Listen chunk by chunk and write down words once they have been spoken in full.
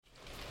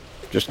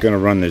Just going to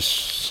run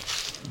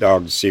this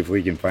dog to see if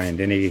we can find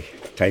any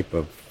type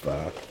of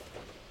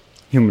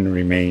human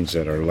remains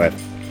that are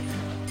left.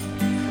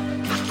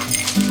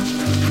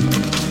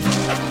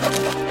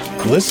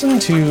 Listen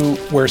to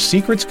Where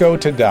Secrets Go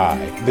to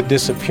Die, The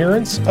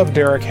Disappearance of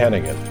Derek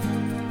Hennigan.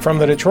 From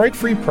the Detroit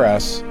Free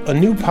Press, a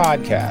new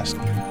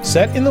podcast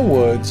set in the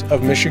woods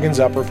of Michigan's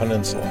Upper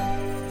Peninsula.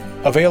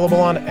 Available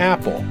on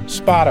Apple,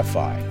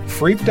 Spotify,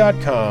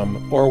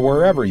 Freep.com, or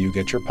wherever you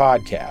get your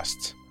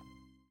podcasts.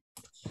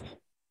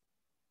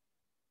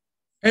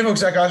 Hey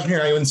folks, Zach Osterman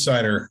here, IU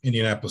Insider,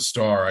 Indianapolis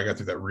Star. I got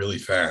through that really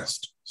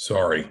fast.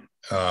 Sorry.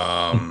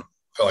 Felt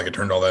like I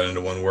turned all that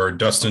into one word.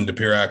 Dustin,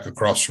 Dopirak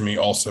across from me,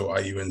 also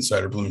IU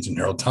Insider, Bloomington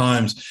Herald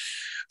Times.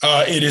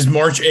 It is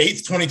March 8th,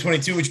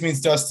 2022, which means,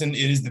 Dustin,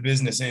 it is the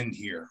business end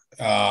here.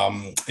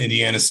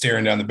 Indiana's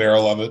staring down the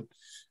barrel of it.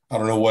 I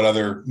don't know what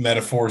other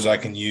metaphors I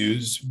can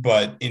use,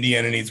 but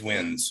Indiana needs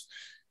wins.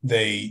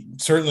 They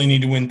certainly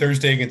need to win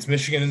Thursday against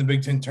Michigan in the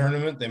Big Ten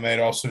tournament. They might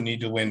also need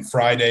to win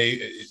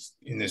Friday.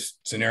 In this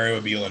scenario, it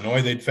would be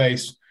Illinois they'd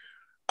face.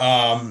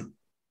 And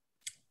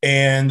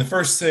the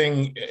first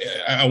thing,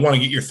 I want to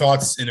get your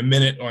thoughts in a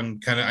minute on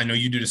I know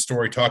you did a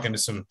story talking to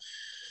some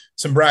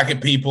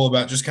bracket people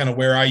about just kind of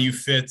where IU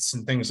fits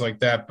and things like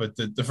that. But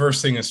the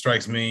first thing that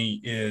strikes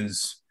me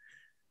is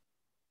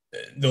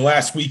the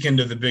last weekend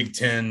of the Big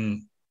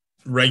Ten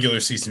regular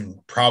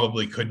season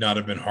probably could not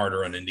have been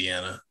harder on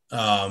Indiana.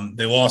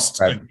 They lost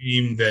a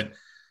game that,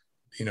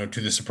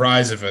 to the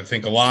surprise of, I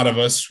think, a lot of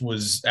us,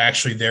 was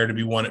actually there to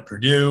be won at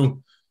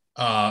Purdue.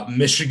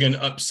 Michigan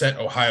upset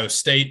Ohio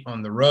State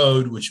on the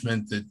road, which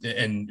meant that,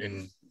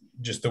 and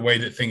just the way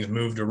that things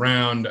moved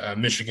around,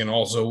 Michigan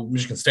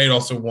State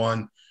also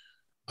won,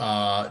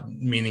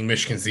 meaning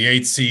Michigan's the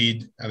 8th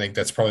seed. I think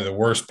that's probably the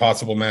worst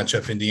possible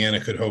matchup Indiana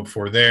could hope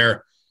for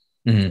there.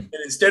 Mm-hmm. And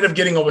instead of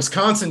getting a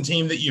Wisconsin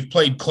team that you've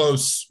played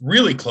close,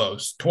 really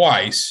close,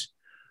 twice,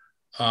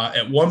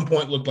 at one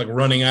point looked like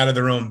running out of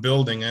their own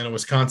building, and a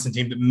Wisconsin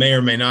team that may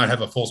or may not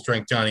have a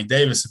full-strength Johnny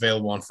Davis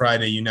available on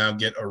Friday, you now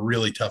get a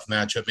really tough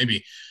matchup,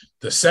 maybe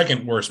the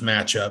second worst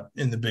matchup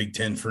in the Big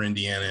Ten for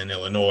Indiana and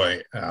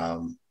Illinois.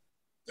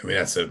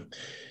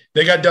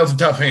 They got dealt a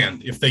tough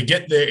hand. If they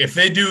get there, if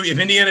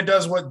Indiana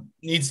does what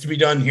needs to be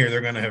done here, they're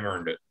going to have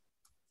earned it.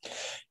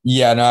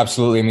 Yeah, no,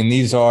 absolutely. I mean,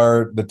 these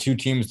are the two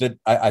teams that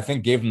I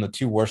think gave them the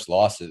two worst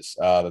losses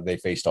that they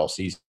faced all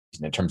season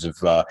in terms of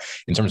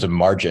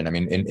margin. I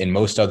mean, in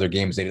most other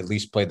games, they'd at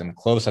least played them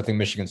close. I think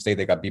Michigan State,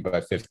 they got beat by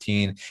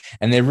 15,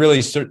 and they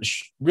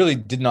really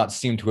did not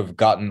seem to have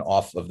gotten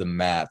off of the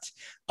mat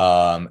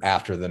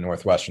after the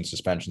Northwestern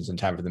suspensions in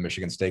time for the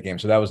Michigan State game.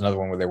 So that was another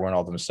one where they weren't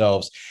all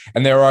themselves,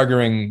 and they were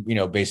arguing,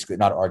 basically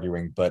not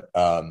arguing, but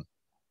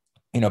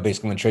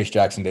basically when Trace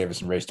Jackson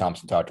Davis and Race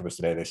Thompson talked to us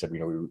today, they said,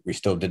 we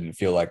still didn't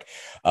feel like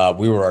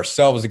we were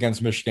ourselves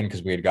against Michigan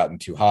because we had gotten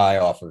too high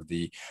off of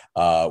the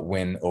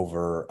win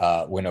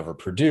over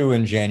Purdue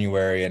in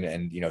January.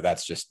 And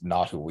that's just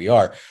not who we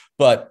are.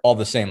 But all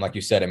the same, like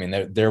you said, I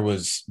mean,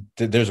 there's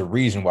a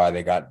reason why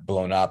they got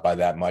blown out by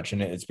that much.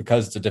 And it's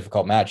because it's a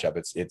difficult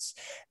matchup.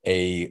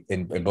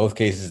 In both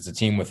cases, it's a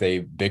team with a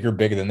bigger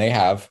than they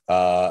have,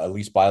 at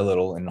least by a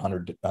little, in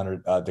Hunter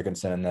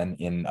Dickinson, and then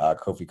in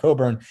Kofi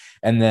Coburn,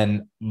 and then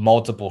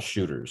multiple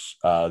shooters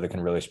that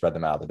can really spread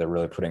them out, that they're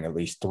really putting at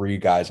least 3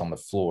 guys on the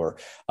floor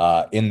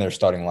in their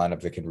starting lineup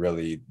that can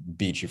really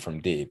beat you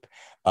from deep.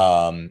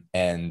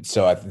 And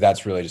so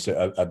that's really just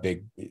a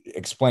big,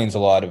 explains a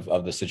lot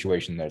of the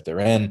situation that they're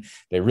in.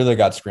 They really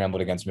got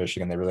scrambled against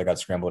Michigan. They really got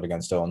scrambled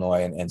against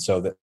Illinois. And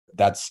so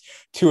that's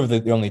two of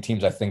the only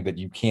teams I think that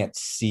you can't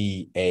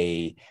see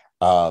a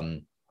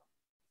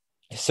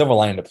silver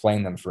lining to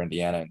playing them for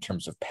Indiana in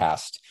terms of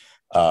past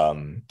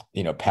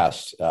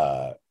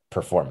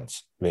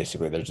performance.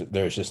 Basically,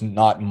 there's just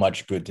not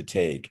much good to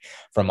take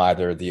from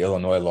either the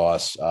Illinois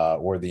loss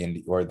or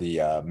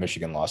the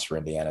Michigan loss for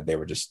Indiana. They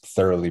were just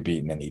thoroughly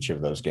beaten in each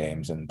of those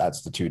games, and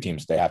that's the two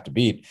teams they have to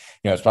beat.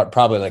 It's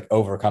probably like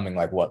overcoming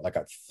like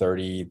a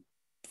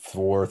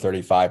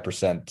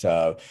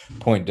 35%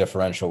 point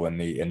differential in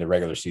the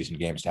regular season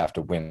games to have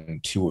to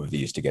win 2 of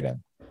these to get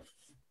in.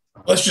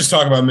 Let's just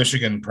talk about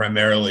Michigan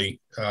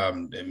primarily.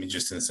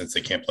 Just in the sense they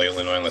can't play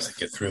Illinois unless they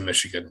get through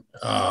Michigan.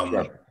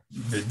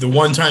 The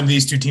one time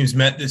these two teams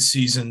met this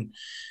season,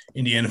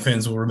 Indiana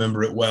fans will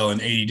remember it well, an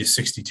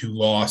 80-62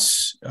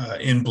 loss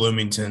in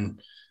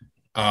Bloomington.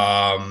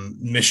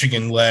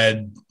 Michigan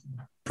led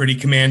pretty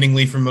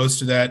commandingly for most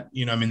of that.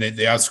 They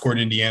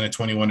outscored Indiana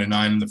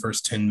 21-9 in the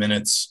first 10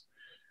 minutes.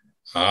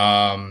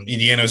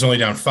 Indiana was only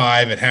down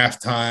 5 at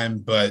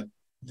halftime, but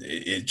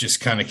it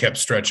just kind of kept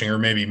stretching, or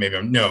Indiana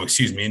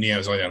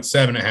was only down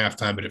 7 at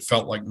halftime, but it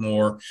felt like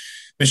more.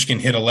 Michigan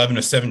hit 11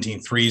 of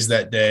 17 threes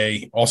that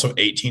day, also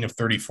 18 of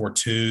 34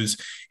 twos.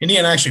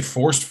 Indiana actually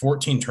forced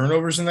 14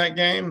 turnovers in that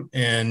game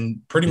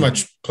and pretty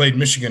much played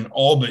Michigan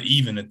all but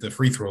even at the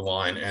free throw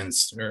line and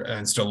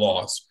still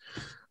lost.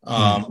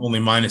 Only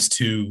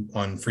 -2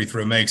 on free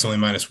throw makes, only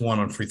 -1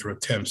 on free throw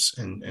attempts.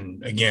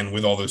 And again,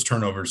 with all those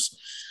turnovers,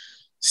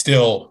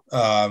 still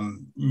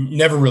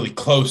never really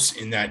close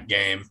in that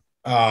game.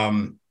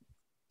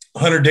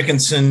 Hunter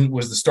Dickinson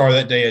was the star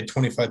that day, had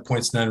 25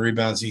 points, 9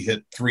 rebounds. He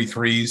hit 3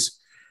 threes,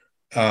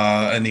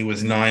 and he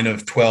was 9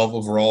 of 12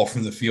 overall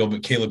from the field.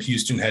 But Caleb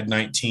Houston had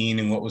 19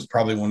 in what was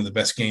probably one of the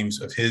best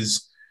games of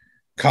his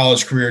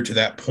college career to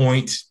that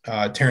point.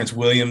 Terrence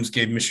Williams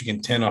gave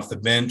Michigan 10 off the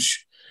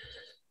bench.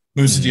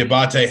 Moussa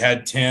Diabate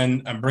had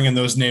 10. I'm bringing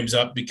those names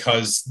up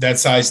because that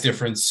size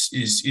difference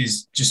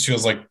is just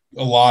feels like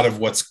a lot of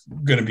what's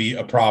going to be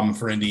a problem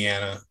for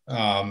Indiana.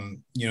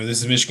 This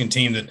is a Michigan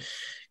team that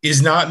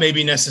is not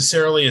maybe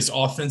necessarily as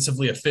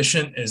offensively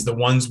efficient as the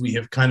ones we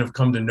have kind of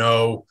come to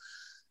know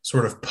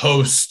sort of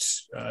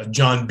post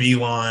John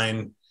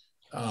Beilein.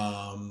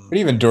 But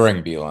even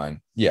during Beilein.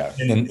 Yeah.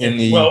 Let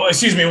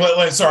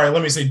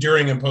me say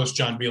during and post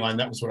John Beilein.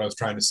 That was what I was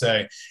trying to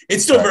say.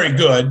 It's still very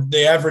good.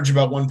 They average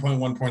about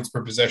 1.1 points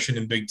per possession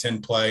in Big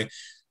Ten play,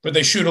 but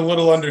they shoot a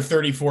little under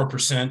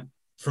 34%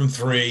 from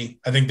 3.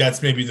 I think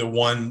that's maybe the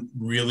one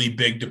really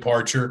big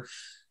departure.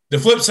 The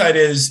flip side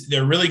is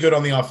they're really good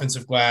on the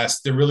offensive glass.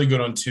 They're really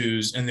good on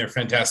twos, and they're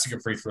fantastic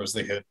at free throws.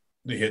 They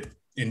hit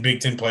in Big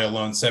Ten play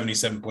alone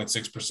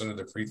 77.6% of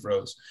their free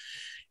throws.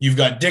 You've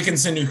got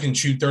Dickinson, who can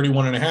shoot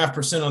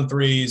 31.5% on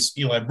threes.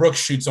 Eli Brooks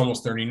shoots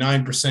almost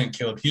 39%.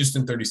 Caleb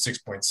Houston,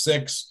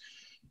 36.6%.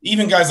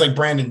 Even guys like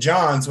Brandon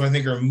Johns, who I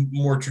think are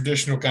more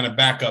traditional kind of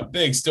backup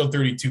big, still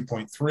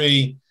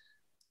 32.3%.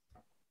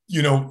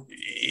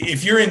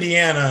 If you're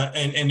Indiana,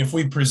 and if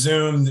we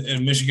presume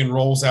Michigan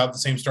rolls out the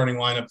same starting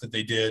lineup that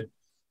they did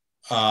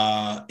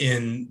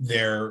in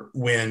their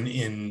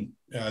win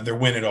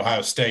at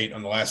Ohio State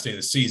on the last day of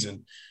the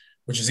season,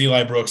 which is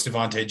Eli Brooks,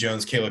 Devontae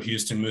Jones, Caleb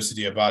Houston, Moussa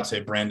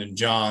Diabate, Brandon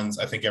Johns.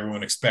 I think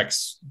everyone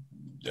expects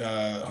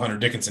Hunter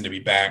Dickinson to be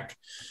back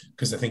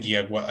because I think he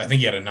had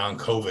a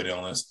non-COVID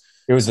illness.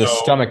 It was a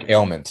stomach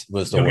ailment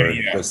was the word.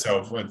 Yeah,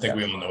 so I think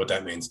we all know what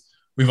that means.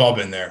 We've all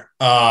been there.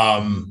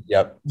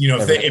 Yep.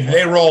 If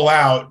they roll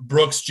out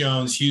Brooks,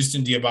 Jones,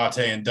 Houston,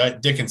 Diabate,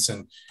 and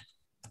Dickinson,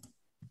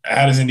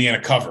 how does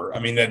Indiana cover? I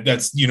mean,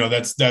 that's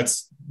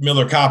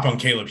Miller Kopp on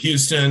Caleb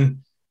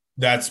Houston.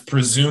 That's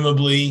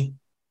presumably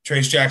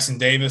Trace Jackson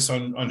Davis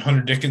on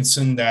Hunter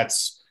Dickinson.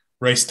 That's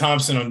Race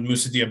Thompson on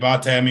Moussa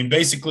Diabate. I mean,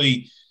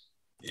 basically,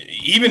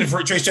 even if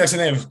Trace Jackson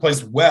Davis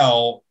plays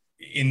well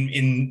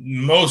in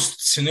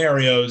most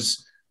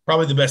scenarios,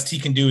 probably the best he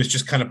can do is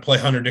just kind of play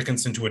Hunter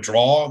Dickinson to a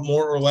draw,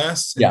 more or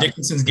less. And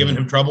Dickinson's given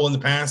him trouble in the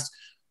past.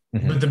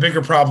 But the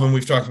bigger problem,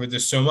 we've talked about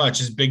this so much,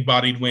 is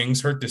big-bodied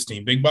wings hurt this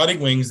team. Big-bodied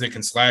wings that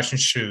can slash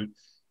and shoot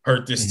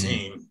hurt this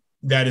team.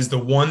 That is the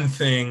one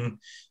thing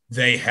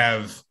they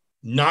have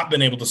not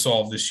been able to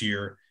solve this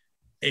year.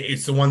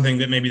 It's the one thing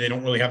that maybe they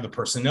don't really have the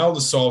personnel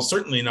to solve.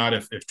 Certainly not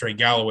if Trey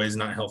Galloway is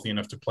not healthy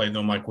enough to play,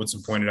 though Mike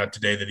Woodson pointed out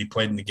today that he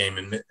played in the game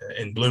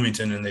in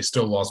Bloomington and they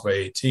still lost by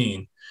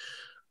 18.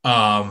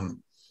 But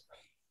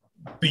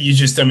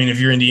if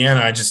you're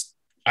Indiana,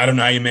 I don't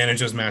know how you manage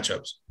those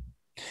matchups.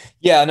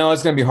 Yeah, no,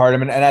 it's going to be hard.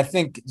 And I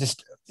think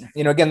just,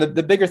 again,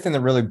 the bigger thing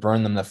that really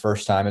burned them the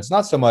first time, it's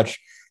not so much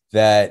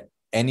that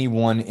any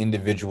one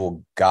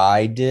individual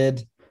guy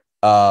did,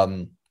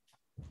 where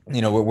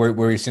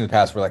we've seen in the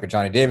past where like a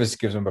Johnny Davis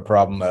gives him a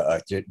problem,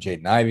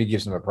 Jaden Ivey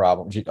gives him a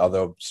problem,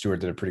 although Stewart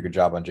did a pretty good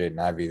job on Jaden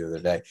Ivey the other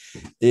day.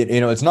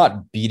 It's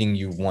not beating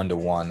you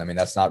 1-to-1. I mean,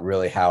 that's not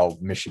really how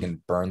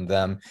Michigan burned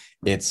them.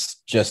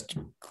 It's just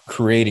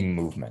creating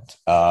movement,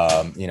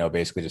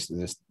 basically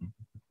just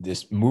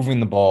this moving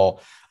the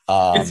ball.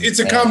 It's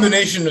a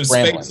combination of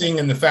spacing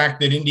and the fact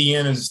that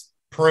Indiana's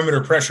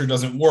perimeter pressure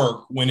doesn't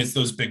work when it's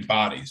those big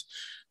bodies.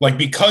 Like,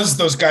 because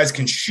those guys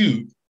can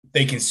shoot,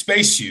 they can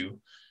space you,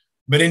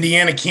 but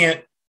Indiana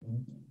can't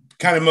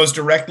kind of most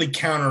directly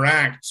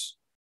counteract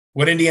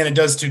what Indiana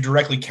does to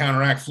directly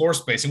counteract floor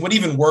spacing. What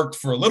even worked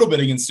for a little bit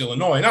against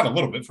Illinois, not a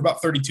little bit, for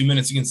about 32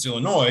 minutes against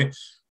Illinois,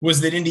 was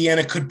that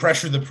Indiana could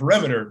pressure the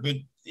perimeter, but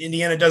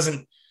Indiana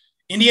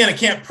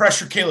can't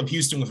pressure Caleb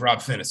Houston with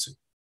Rob Finney.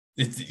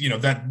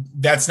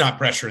 That's not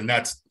pressure, and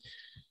that's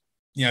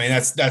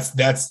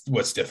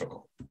what's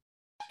difficult.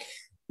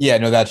 Yeah,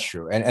 no, that's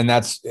true, and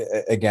that's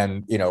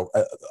again,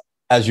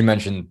 as you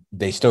mentioned,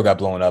 they still got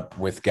blown up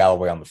with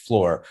Galloway on the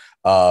floor,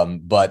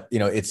 but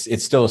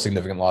it's still a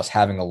significant loss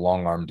having a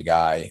long-armed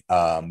guy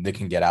that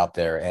can get out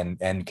there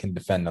and can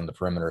defend on the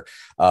perimeter.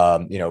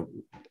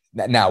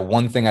 Now,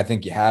 one thing I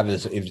think you have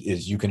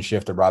is you can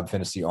shift the Rob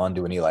Finney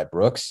onto an Eli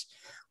Brooks,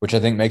 which I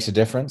think makes a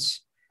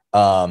difference.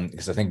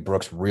 Because I think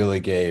Brooks really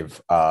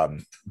gave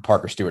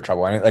Parker Stewart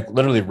trouble. I mean, like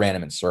literally ran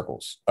him in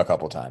circles a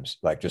couple of times,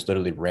 like just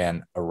literally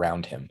ran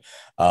around him.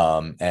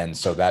 And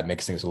so that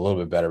makes things a little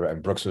bit better.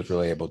 And Brooks was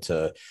really able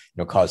to,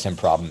 cause him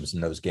problems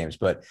in those games.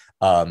 But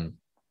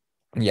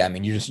yeah, I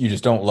mean, you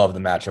just don't love the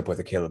matchup with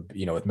a Caleb,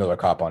 with Miller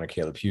Kopp on a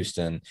Caleb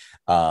Houston.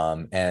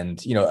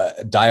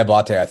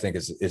 Diabate, I think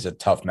is a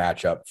tough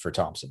matchup for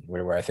Thompson,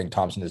 where I think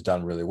Thompson has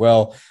done really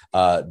well.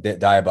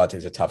 Diabate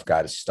is a tough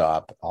guy to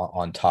stop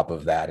on top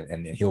of that.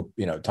 And he'll,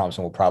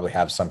 Thompson will probably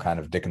have some kind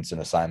of Dickinson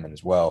assignment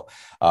as well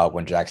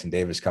when Jackson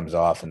Davis comes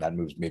off, and that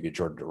moves maybe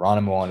Jordan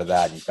Geronimo onto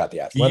that. And you've got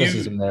the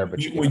athleticism there, but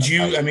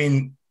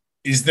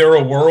is there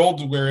a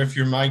world where if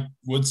you're Mike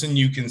Woodson,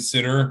 you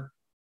consider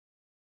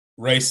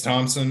Race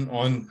Thompson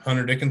on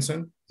Hunter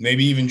Dickinson,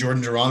 maybe even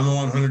Jordan Geronimo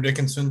on Hunter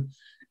Dickinson,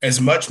 as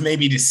much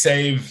maybe to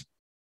save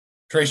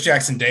Trace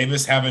Jackson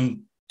Davis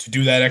having to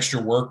do that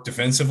extra work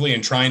defensively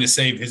and trying to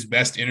save his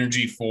best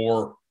energy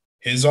for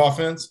his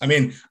offense? I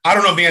mean, I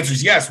don't know if the answer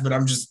is yes, but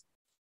I'm just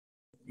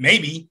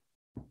maybe.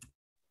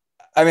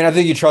 I mean, I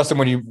think you trust him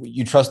when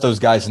you trust those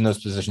guys in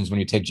those positions when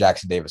you take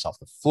Jackson Davis off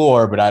the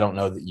floor, but I don't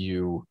know that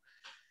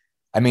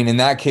in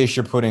that case,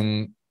 you're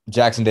putting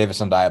Jackson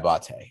Davis on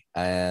Diabate,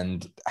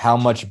 and how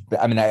much,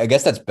 I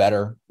guess that's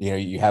better.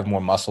 You have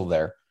more muscle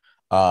there.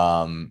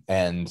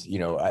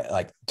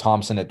 Like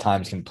Thompson at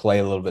times can play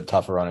a little bit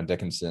tougher on a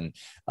Dickinson.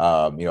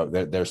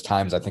 There's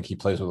times I think he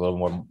plays with a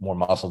little more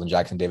muscle than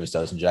Jackson Davis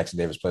does, and Jackson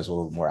Davis plays with a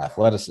little more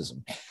athleticism.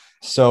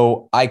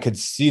 So I could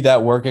see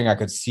that working. I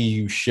could see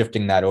you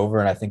shifting that over,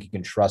 and I think you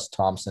can trust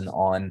Thompson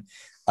on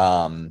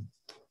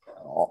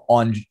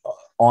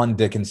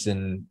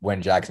Dickinson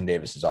when Jackson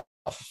Davis is off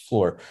the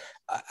floor.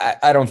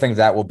 I don't think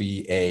that will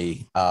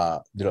be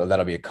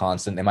that'll be a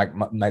constant. They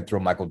might throw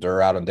Michael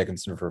Durr out on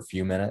Dickinson for a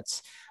few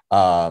minutes.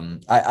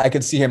 I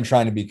could see him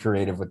trying to be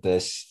creative with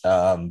this,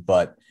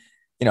 but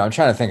I'm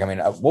trying to think.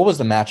 What was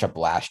the matchup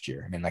last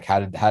year?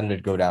 How did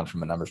it go down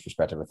from a numbers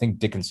perspective? I think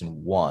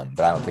Dickinson won,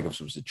 but I don't think it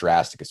was as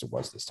drastic as it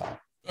was this time.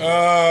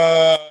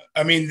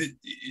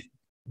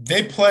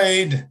 They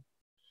played.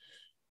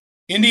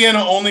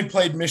 Indiana only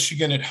played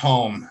Michigan at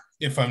home,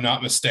 if I'm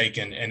not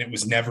mistaken, and it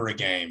was never a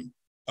game.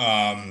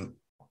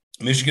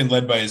 Michigan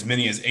led by as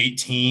many as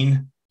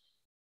 18.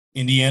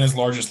 Indiana's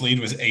largest lead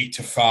was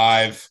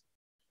 8-5.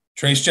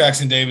 Trace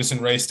Jackson Davis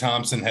and Race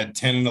Thompson had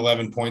 10 and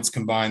 11 points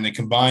combined. They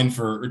combined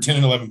for 10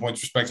 and 11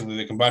 points respectively.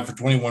 They combined for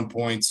 21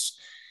 points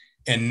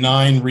and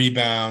 9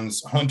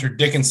 rebounds. Hunter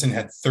Dickinson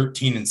had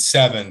 13 and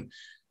 7.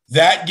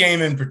 That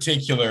game in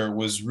particular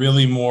was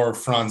really more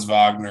Franz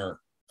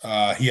Wagner.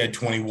 He had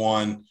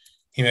 21.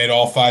 He made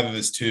all 5 of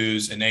his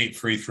twos and 8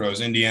 free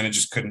throws. Indiana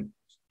just couldn't.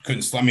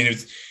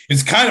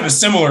 It's kind of a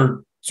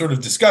similar sort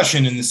of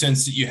discussion in the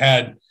sense that you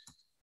had,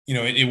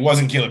 it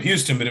wasn't Caleb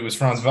Houston, but it was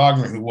Franz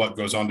Wagner who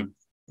goes on to.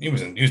 He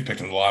was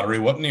picked in the lottery,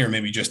 wasn't he? Or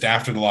maybe just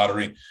after the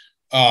lottery.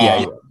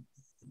 A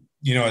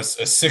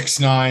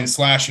 6'9"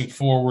 slashing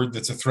forward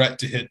that's a threat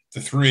to hit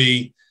the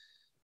three.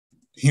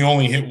 He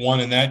only hit 1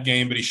 in that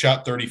game, but he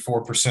shot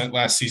 34%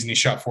 last season. He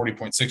shot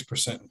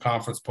 40.6% in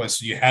conference play.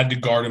 So you had to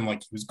guard him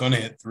like he was going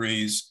to hit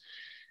threes.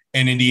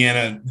 And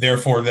Indiana,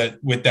 therefore,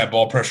 that with that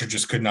ball pressure,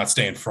 just could not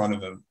stay in front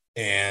of him.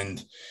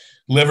 And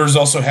Livers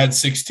also had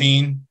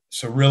 16.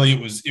 So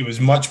really, it was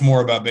much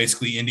more about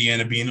basically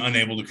Indiana being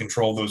unable to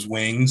control those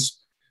wings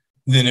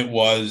than it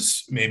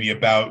was maybe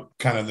about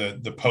kind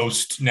of the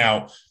post.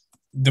 Now,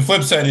 the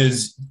flip side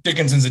is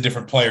Dickinson's a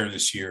different player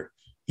this year.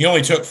 He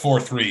only took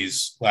 4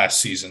 threes last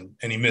season,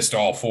 and he missed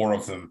all 4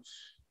 of them.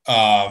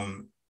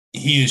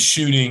 He is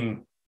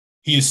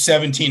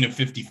 17 of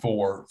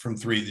 54 from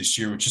 3 this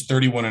year, which is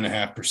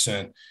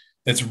 31.5%.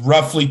 That's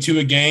roughly 2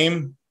 a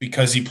game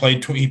because he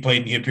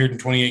appeared in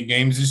 28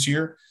 games this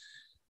year.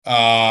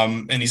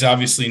 And he's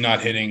obviously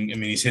not hitting.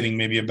 He's hitting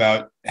maybe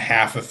about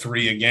half a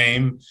 3 a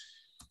game.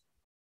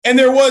 And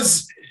there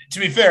was, to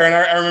be fair, and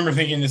I remember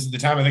thinking this at the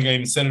time, I think I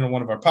even said it on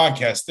one of our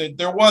podcasts, that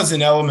there was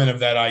an element of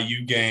that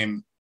IU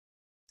game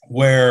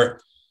where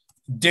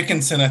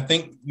Dickinson, I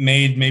think,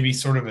 made maybe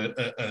sort of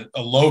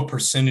a low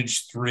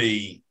percentage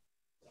 3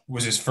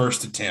 was his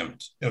first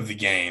attempt of the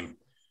game,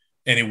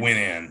 and it went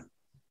in.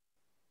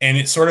 And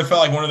it sort of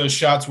felt like one of those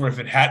shots where if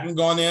it hadn't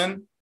gone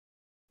in,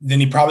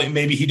 then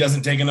maybe he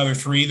doesn't take another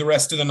 3 the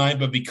rest of the night,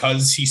 but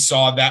because he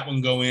saw that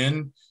one go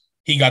in,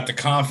 he got the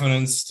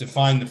confidence to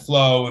find the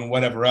flow and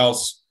whatever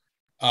else.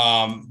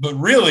 But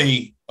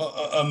really,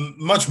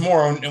 much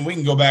more, and we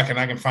can go back and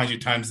I can find you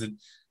times that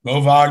Mo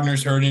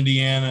Wagner's hurt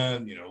Indiana,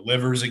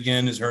 Livers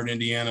again has hurt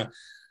Indiana.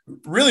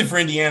 Really for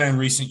Indiana in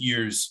recent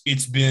years,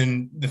 it's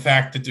been the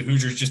fact that the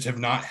Hoosiers just have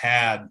not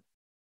had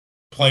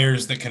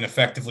players that can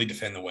effectively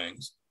defend the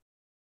wings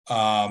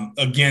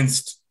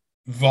against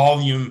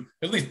volume,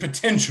 at least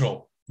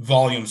potential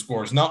volume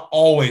scores, not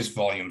always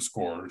volume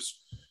scores.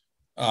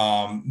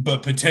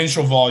 But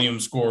potential volume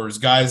scorers,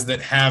 guys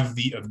that have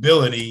the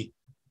ability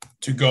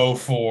to go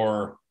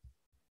for,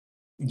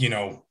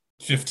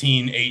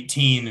 15,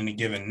 18 in a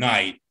given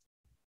night.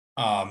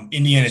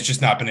 Indiana's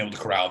just not been able to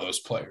corral those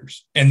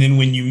players. And then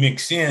when you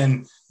mix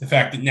in the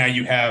fact that now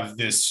you have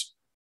this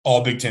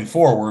all Big Ten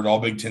forward, all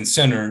Big Ten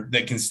center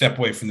that can step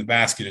away from the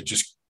basket, it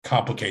just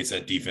complicates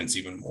that defense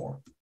even more.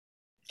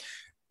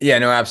 Yeah,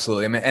 no,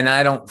 absolutely.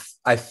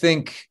 I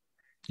think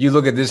you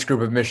look at this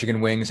group of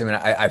Michigan wings.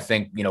 I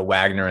think,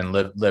 Wagner and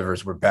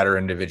Livers were better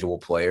individual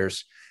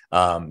players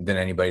than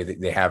anybody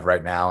that they have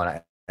right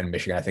now. And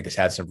Michigan, I think, has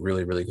had some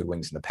really, really good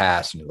wings in the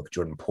past. And you look at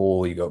Jordan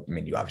Poole, you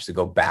obviously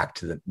go back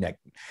to the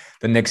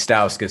Nick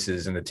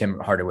Stauskises and the Tim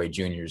Hardaway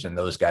Juniors and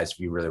those guys if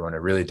you really want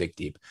to really dig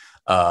deep.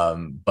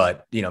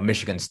 But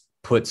Michigan's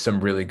put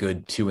some really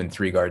good 2 and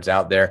 3 guards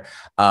out there.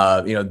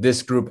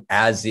 This group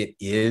as it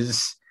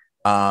is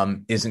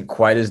isn't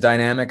quite as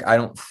dynamic, I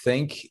don't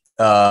think.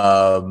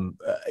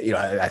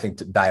 I think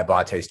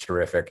Diabate is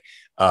terrific.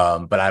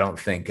 But I don't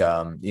think,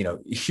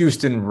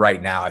 Houston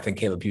right now, I think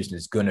Caleb Houston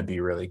is going to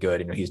be really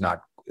good. He's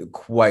not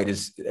quite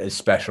as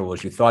special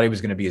as you thought he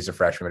was going to be as a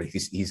freshman, but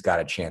he's got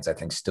a chance, I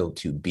think, still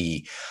to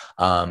be.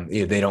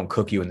 They don't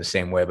cook you in the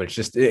same way, but it's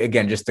just,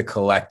 again, just the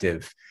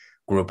collective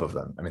group of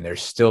them. I mean,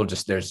 there's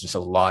just a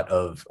lot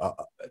of,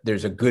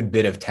 there's a good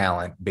bit of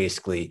talent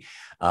basically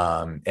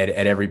at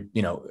every,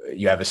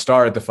 you have a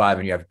star at the 5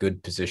 and you have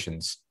good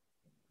positions.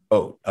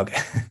 Oh,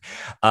 okay.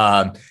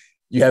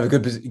 You have a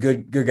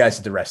good guys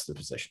at the rest of the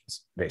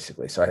positions,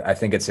 basically. So I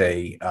think it's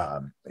like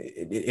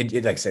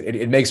I said,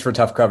 it makes for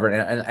tough cover.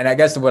 And I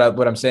guess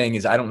what I'm saying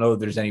is I don't know if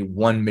there's any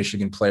one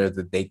Michigan player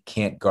that they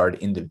can't guard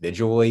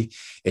individually.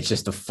 It's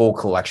just the full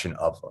collection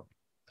of them.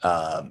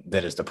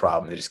 That is the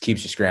problem. It just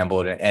keeps you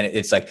scrambled. And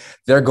it's like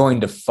they're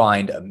going to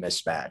find a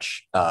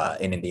mismatch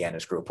in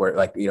Indiana's group where,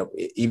 like,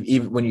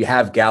 even when you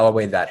have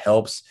Galloway, that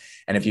helps.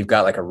 And if you've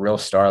got like a real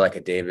star like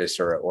a Davis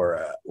or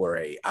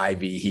a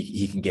Ivy,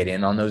 he can get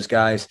in on those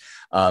guys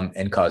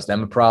and cause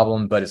them a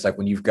problem. But it's like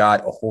when you've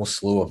got a whole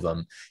slew of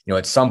them,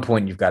 at some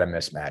point you've got a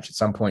mismatch. At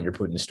some point you're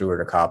putting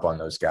Stewart or Kopp on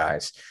those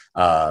guys.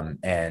 That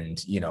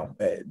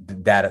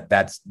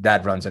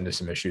runs into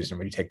some issues. And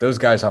when you take those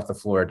guys off the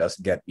floor, it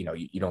doesn't get,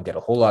 you don't get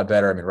a whole lot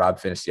better. I mean, Rob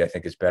Finney, I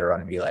think, is better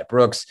on Eli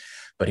Brooks,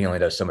 but he only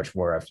does so much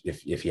more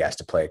if he has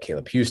to play a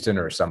Caleb Houston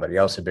or somebody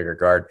else, a bigger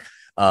guard.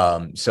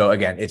 So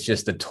again, it's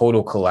just the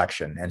total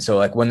collection. And so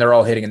like when they're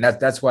all hitting, and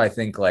that's why I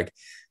think like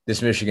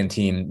this Michigan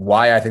team,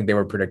 why I think they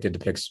were predicted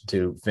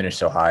to finish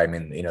so high. I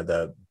mean,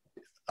 the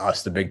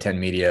Big Ten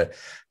media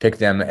picked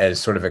them as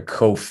sort of a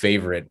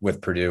co-favorite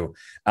with Purdue.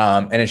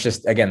 And it's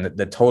just, again,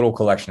 the total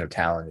collection of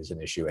talent is an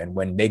issue. And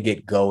when they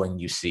get going,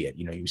 you see it.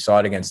 You saw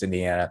it against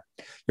Indiana.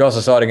 You also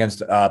saw it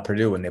against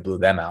Purdue when they blew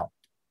them out.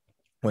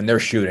 When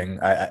they're shooting,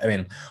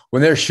 when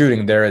they're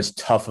shooting, they're as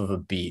tough of a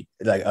beat,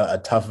 like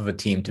a tough of a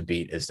team to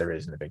beat as there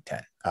is in the Big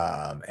Ten.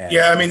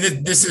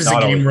 This is a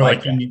game where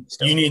like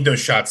you need those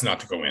shots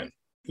not to go in.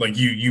 Like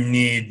you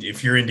need,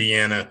 if you're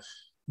Indiana,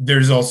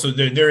 there's also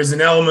there is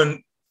an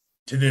element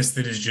to this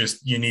that is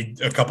just you need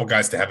a couple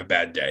guys to have a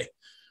bad day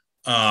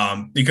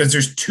because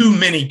there's too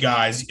many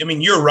guys. I mean,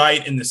 you're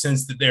right in the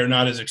sense that they're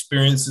not as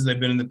experienced as they've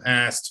been in the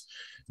past,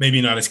 maybe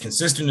not as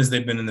consistent as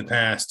they've been in the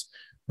past.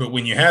 But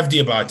when you have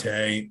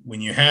Diabate, when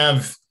you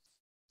have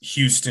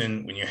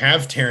Houston, when you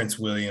have Terrence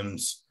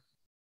Williams,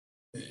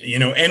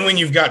 and when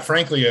you've got,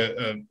 frankly,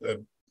 a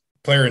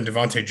player in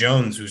Devontae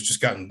Jones who's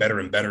just gotten better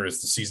and better as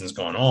the season's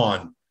gone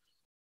on.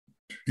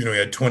 He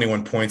had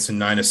 21 points and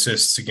 9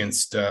 assists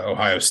against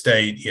Ohio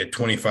State. He had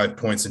 25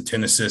 points and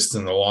 10 assists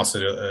in the loss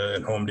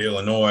at home to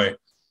Illinois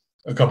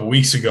a couple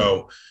weeks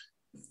ago.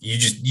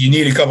 You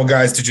need a couple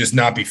guys to just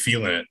not be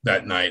feeling it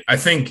that night. I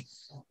think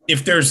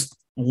if there's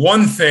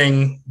one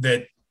thing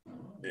that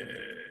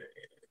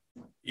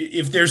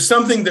if there's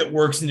something that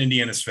works in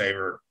Indiana's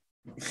favor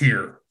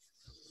here,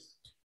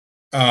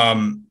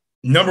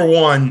 number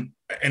one,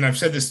 and I've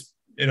said this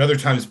at other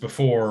times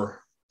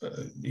before,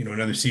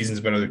 in other seasons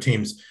about other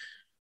teams,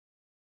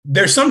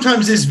 there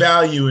sometimes is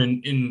value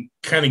in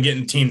kind of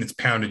getting a team that's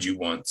pounded you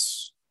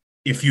once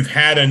if you've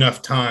had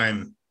enough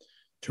time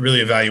to really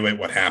evaluate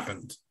what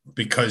happened,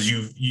 because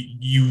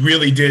you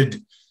really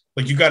did,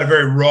 like, you got a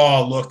very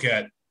raw look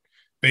at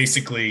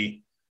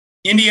basically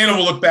Indiana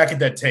will look back at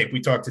that tape.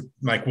 We talked to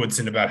Mike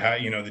Woodson about how,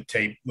 the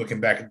tape,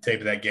 looking back at the tape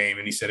of that game,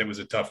 and he said it was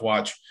a tough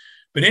watch.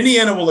 But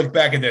Indiana will look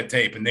back at that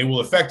tape, and they will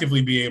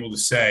effectively be able to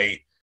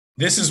say,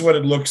 this is what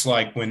it looks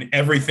like when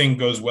everything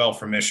goes well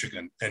for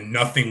Michigan and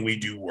nothing we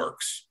do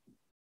works.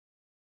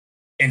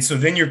 And so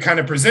then you're kind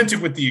of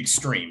presented with the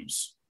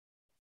extremes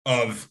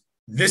of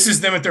this is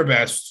them at their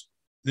best,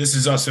 this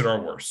is us at our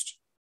worst.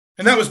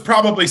 And that was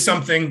probably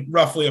something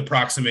roughly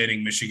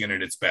approximating Michigan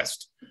at its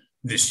best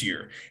this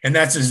year. And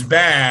that's as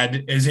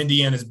bad as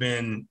Indiana's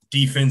been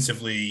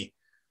defensively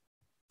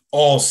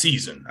all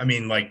season. I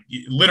mean, like,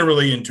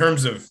 literally in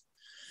terms of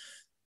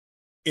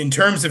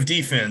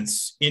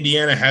defense,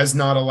 Indiana has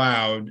not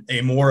allowed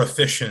a more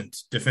efficient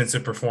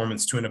defensive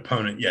performance to an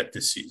opponent yet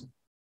this season.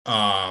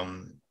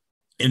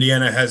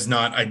 Indiana has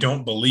not, I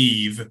don't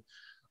believe,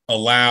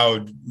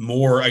 allowed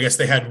more. I guess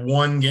they had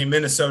one game.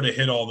 Minnesota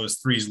hit all those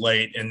threes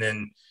late, and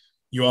then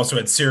you also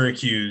had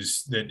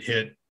Syracuse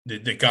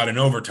that got an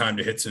overtime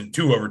to hit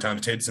two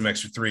overtimes to hit some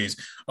extra threes.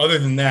 Other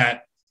than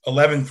that,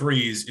 11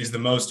 threes is the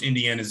most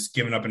Indiana's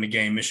given up in a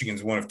game.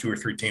 Michigan's one of 2 or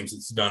 3 teams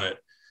that's done it.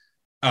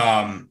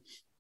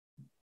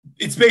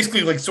 It's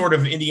basically like sort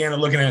of Indiana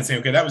looking at it and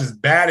saying, okay, that was as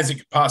bad as it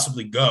could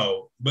possibly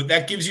go, but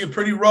that gives you a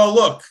pretty raw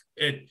look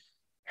at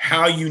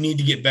how you need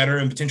to get better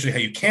and potentially how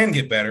you can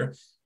get better.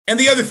 And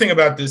the other thing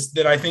about this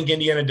that I think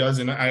Indiana does,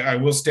 and I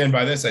will stand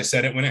by this, I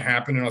said it when it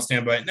happened and I'll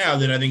stand by it now,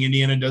 that I think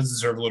Indiana does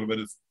deserve a little bit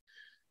of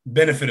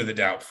benefit of the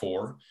doubt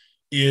for,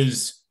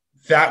 is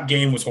that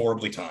game was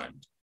horribly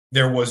timed.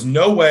 There was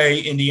no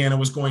way Indiana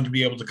was going to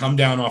be able to come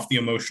down off the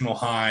emotional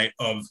high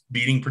of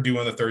beating Purdue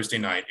on the Thursday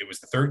night. It was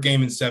the third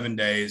game in 7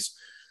 days.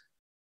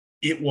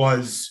 It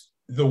was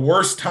the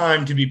worst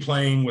time to be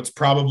playing what's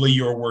probably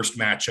your worst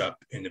matchup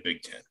in the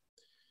Big Ten.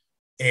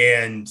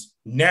 And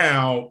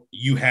now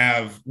you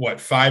have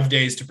 5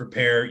 days to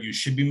prepare. You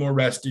should be more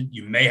rested.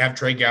 You may have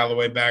Trey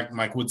Galloway back.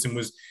 Mike Woodson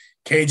was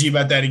cagey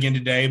about that again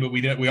today, but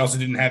we also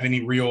didn't have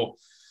any real.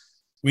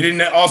 We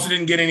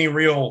didn't get any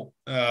real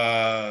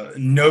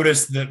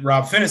notice that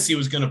Rob Finney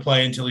was going to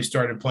play until he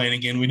started playing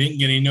again. We didn't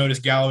get any notice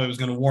Galloway was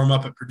going to warm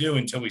up at Purdue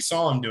until we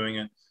saw him doing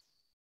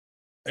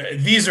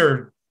it. These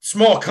are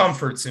small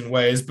comforts in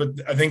ways, but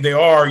I think they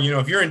are,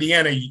 if you're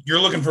Indiana, you're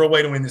looking for a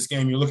way to win this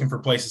game. You're looking for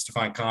places to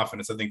find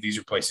confidence. I think these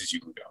are places you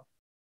can go.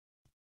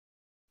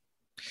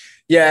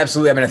 Yeah,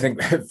 absolutely. I mean, I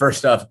think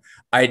first off,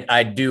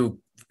 I do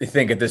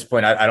think at this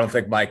point, I don't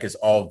think Mike is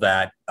all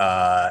that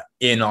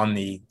in on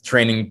the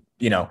training,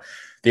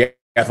 the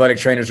athletic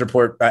trainers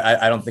report.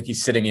 I don't think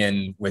he's sitting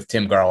in with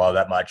Tim Garlow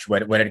that much.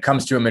 When it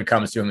comes to him, it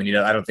comes to him. And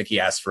I don't think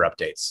he asks for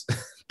updates.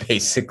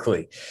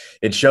 Basically,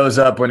 it shows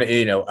up when,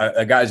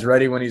 a guy's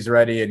ready when he's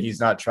ready, and he's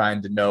not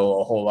trying to know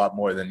a whole lot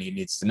more than he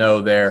needs to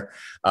know there.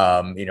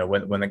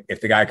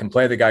 If the guy can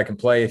play, the guy can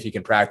play. If he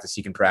can practice,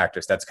 he can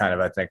practice. That's kind of,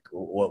 I think,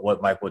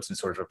 what Mike Woodson's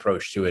sort of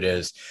approach to it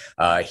is.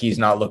 He's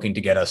not looking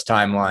to get us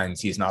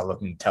timelines. He's not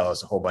looking to tell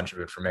us a whole bunch of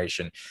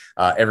information.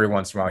 Every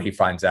once in a while he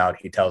finds out,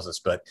 he tells us.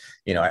 But,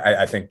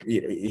 I think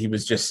he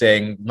was just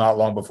saying not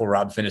long before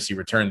Rob Finney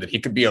returned that he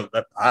could be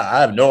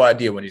I have no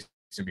idea when he's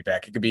going to be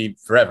back. He could be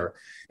forever.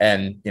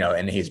 And,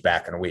 and he's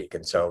back in a week.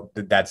 And so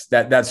that's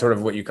sort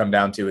of what you come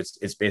down to.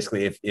 It's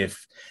basically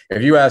if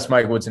you ask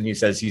Mike Woodson, he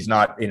says he's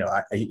not going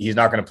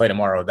to play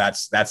tomorrow.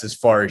 That's as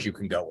far as you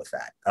can go with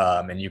that.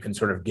 And you can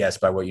sort of guess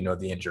by what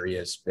the injury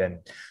is. And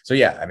so,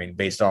 yeah, I mean,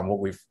 based on what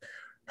we've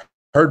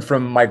heard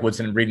from Mike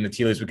Woodson and reading the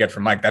tea leaves we get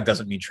from Mike, that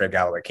doesn't mean Trey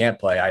Galloway can't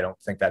play. I don't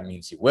think that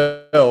means he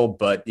will,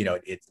 but,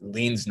 it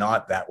leans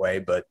not that way,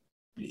 but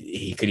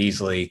he could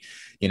easily,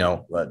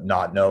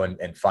 not know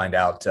and find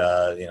out,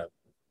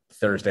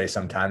 Thursday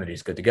sometime that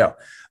he's good to go.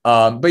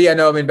 But yeah,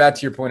 no, I mean, back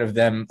to your point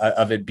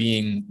of it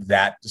being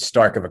that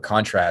stark of a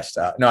contrast.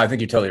 No, I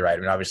think you're totally right.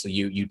 I mean, obviously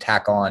you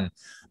tack on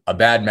a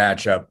bad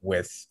matchup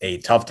with a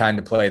tough time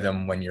to play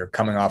them when you're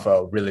coming off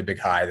a really big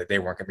high that they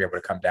weren't going to be able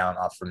to come down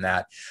off from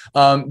that.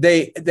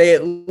 They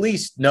at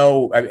least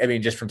know, I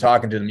mean, just from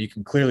talking to them, you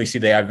can clearly see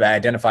they have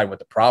identified what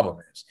the problem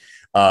is.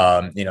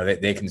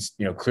 They can,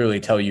 clearly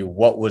tell you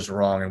what was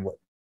wrong and what,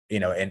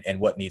 and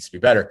what needs to be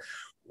better.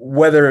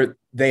 Whether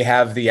they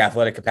have the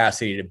athletic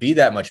capacity to be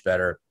that much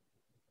better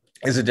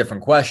is a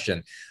different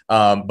question.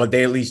 But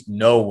they at least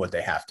know what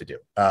they have to do.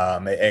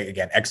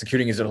 Again,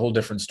 executing is a whole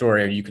different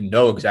story. You can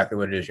know exactly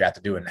what it is you have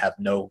to do and have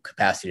no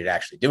capacity to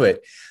actually do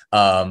it.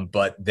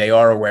 But they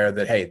are aware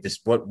that, hey,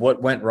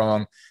 what went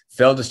wrong,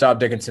 failed to stop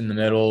Dickinson in the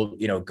middle,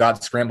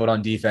 got scrambled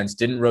on defense,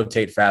 didn't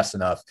rotate fast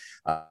enough,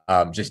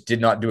 just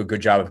did not do a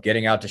good job of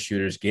getting out to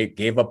shooters,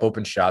 gave up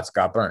open shots,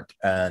 got burnt.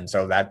 And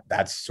so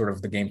that's sort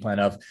of the game plan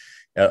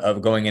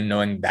of going in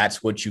knowing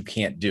that's what you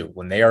can't do.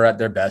 When they are at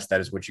their best, that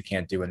is what you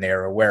can't do, and they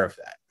are aware of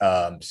that.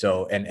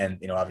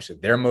 Obviously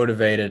they're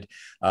motivated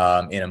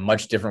in a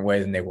much different way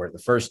than they were the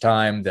first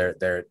time.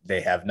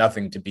 They have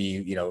nothing to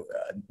be,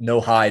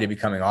 no high to be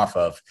coming off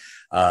of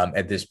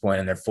at this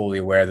point, and they're fully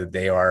aware that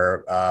they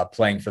are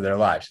playing for their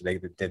lives. So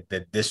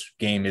that this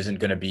game isn't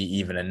going to be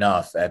even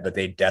enough, but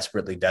they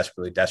desperately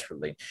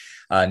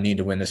need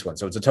to win this one.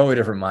 So it's a totally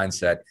different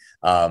mindset.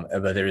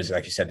 But there is,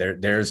 like you said,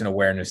 there's an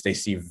awareness. They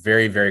see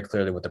very, very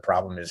clearly what the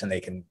problem is, and they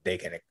can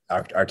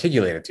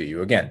articulate it to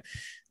you. Again,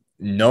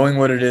 knowing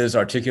what it is,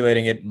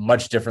 articulating it,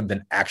 much different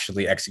than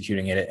actually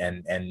executing it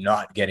and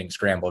not getting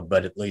scrambled.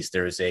 But at least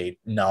there is a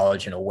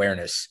knowledge and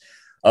awareness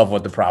of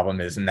what the problem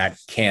is, and that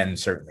can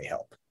certainly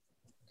help.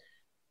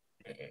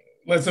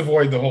 Let's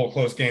avoid the whole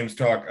close games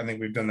talk. I think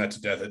we've done that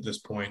to death at this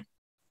point.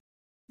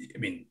 I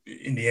mean,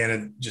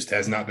 Indiana just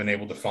has not been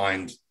able to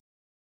find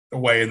a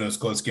way in those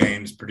close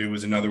games. Purdue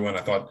was another one.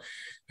 I thought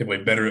they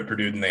played better at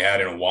Purdue than they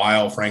had in a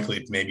while,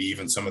 frankly, maybe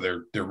even some of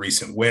their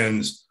recent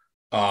wins.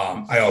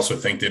 I also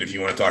think that if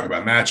you want to talk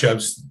about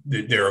matchups,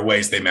 there are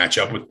ways they match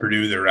up with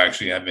Purdue that are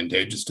actually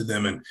advantageous to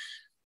them and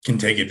can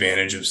take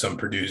advantage of some of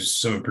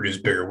Purdue's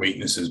bigger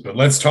weaknesses. But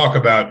let's talk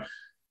about,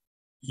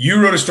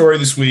 you wrote a story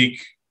this week,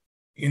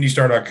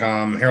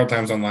 IndyStar.com,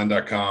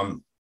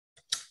 HeraldTimesOnline.com,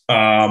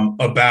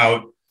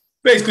 about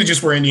basically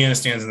just where Indiana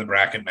stands in the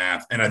bracket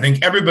math. And I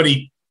think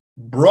everybody,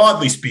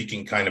 broadly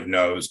speaking, kind of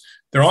knows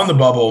they're on the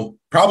bubble,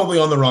 probably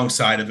on the wrong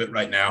side of it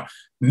right now.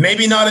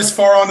 Maybe not as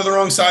far onto the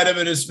wrong side of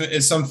it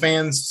as some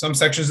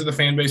sections of the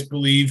fan base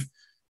believe.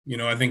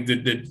 I think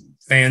that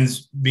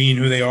fans, being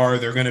who they are,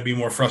 they're going to be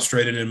more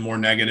frustrated and more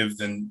negative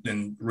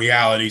than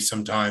reality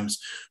sometimes.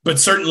 But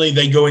certainly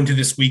they go into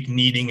this week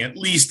needing at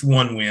least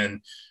one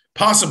win,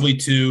 possibly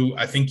two.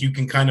 I think you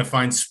can kind of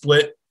find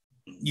split,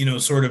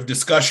 sort of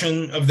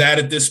discussion of that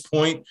at this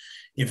point.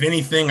 If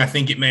anything, I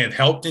think it may have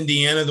helped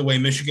Indiana the way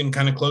Michigan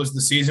kind of closed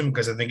the season,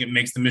 because I think it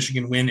makes the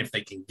Michigan win, if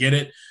they can get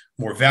it,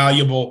 more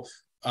valuable.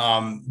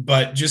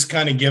 But just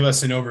kind of give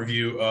us an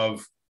overview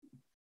of,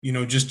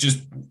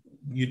 just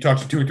you talk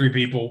to 2 or 3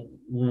 people,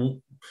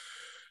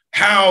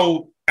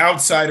 how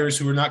outsiders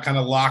who are not kind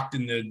of locked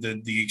in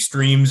the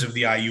extremes of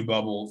the IU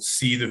bubble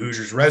see the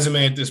Hoosiers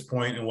resume at this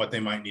point and what they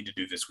might need to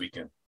do this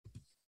weekend.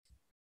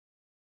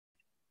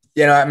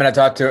 I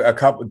talked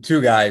to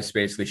two guys,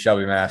 basically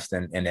Shelby Mast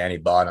and Annie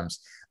Bottoms.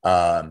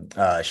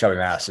 Shelby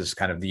Mast is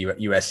kind of the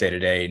USA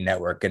Today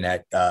network, and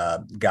that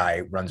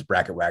guy runs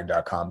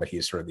bracketwag.com, but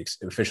he's sort of the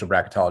official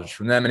bracketologist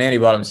from them. And Andy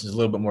Bottoms is a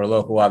little bit more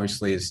local,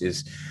 obviously,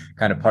 is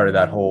kind of part of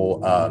that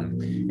whole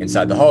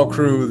Inside the Hall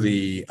crew,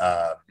 the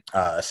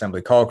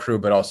assembly call crew,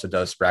 but also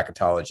does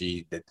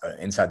bracketology that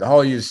Inside the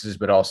Hall uses,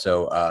 but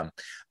also a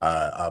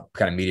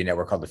kind of media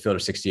network called the Fielder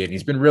 68. And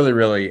he's been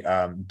really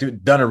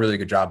done a really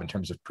good job in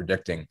terms of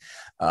predicting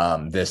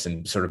this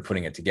and sort of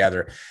putting it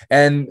together.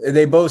 And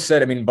they both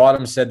said,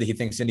 Bottoms said that he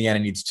thinks Indiana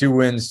needs 2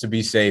 wins to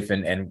be safe,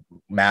 and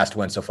Mast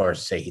went so far as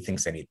to say he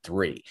thinks they need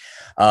 3.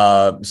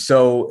 But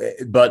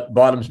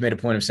Bottoms made a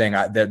point of saying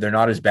they're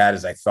not as bad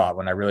as I thought.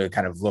 When I really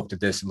kind of looked at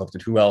this and looked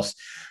at who else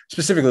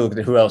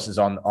is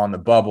on the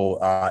bubble,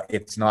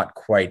 it's not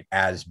quite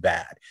as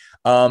bad.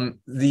 I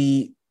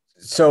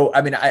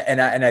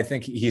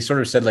think he sort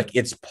of said, like,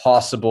 it's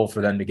possible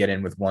for them to get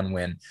in with 1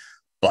 win,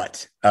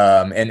 but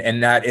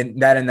in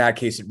that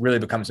case, it really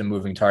becomes a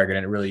moving target,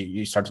 and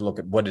you start to look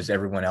at what does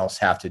everyone else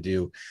have to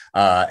do,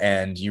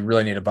 and you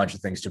really need a bunch of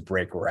things to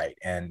break right,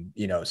 and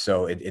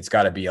so it's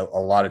got to be a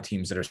lot of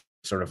teams that are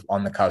sort of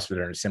on the cusp that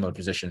are in a similar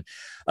position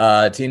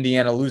to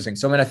Indiana losing.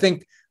 So I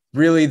think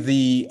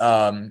really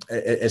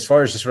as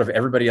far as just sort of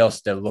everybody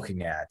else they're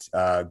looking at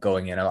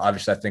going in,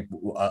 obviously I think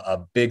a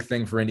big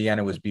thing for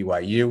Indiana was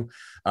BYU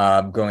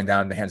going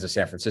down in the hands of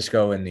San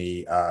Francisco in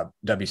the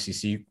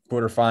WCC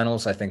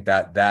quarterfinals. I think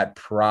that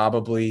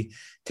probably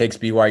takes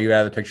BYU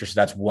out of the picture. So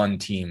that's one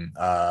team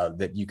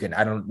that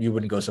you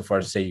wouldn't go so far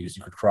as to say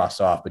you could cross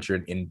off, but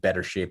you're in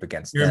better shape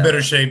against them. You're in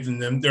better shape than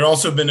them. There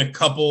also been a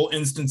couple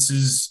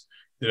instances,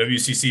 the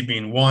WCC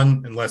being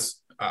one,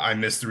 unless I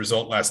missed the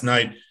result last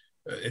night.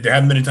 There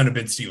haven't been a ton of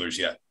bid stealers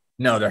yet.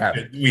 No, there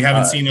haven't. We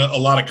haven't seen a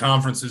lot of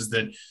conferences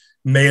that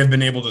may have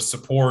been able to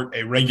support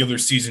a regular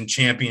season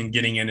champion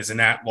getting in as an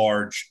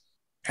at-large,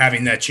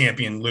 having that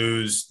champion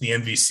lose, the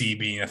MVC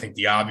being, I think,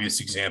 the obvious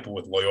example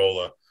with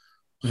Loyola.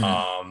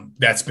 Mm-hmm.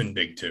 That's been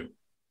big too.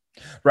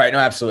 Right. No,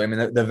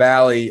 absolutely. The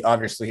Valley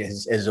obviously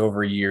has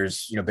over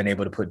years, been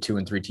able to put 2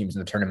 and 3 teams in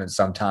the tournament.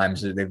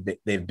 Sometimes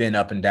they've been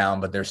up and down,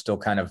 but they're still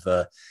kind of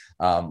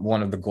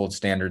one of the gold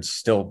standards,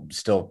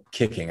 still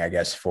kicking, I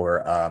guess,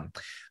 for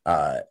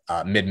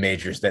mid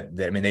majors that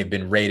they've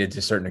been rated to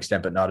a certain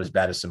extent, but not as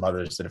bad as some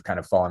others that have kind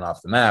of fallen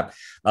off the map.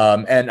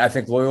 And I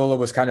think Loyola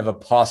was kind of a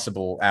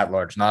possible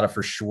at-large, not a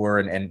for sure,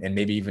 and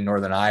maybe even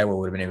Northern Iowa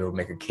would have been able to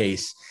make a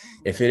case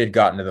if it had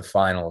gotten to the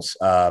finals.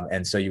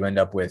 And so you end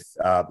up with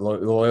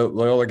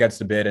Loyola gets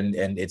the bid,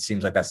 and it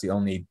seems like that's the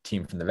only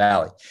team from the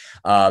Valley.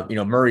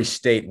 Murray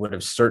State would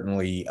have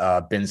certainly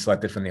been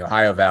selected from the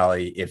Ohio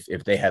Valley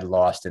if they had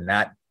lost in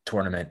that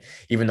tournament.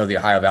 Even though the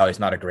Ohio Valley is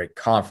not a great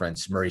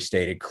conference, Murray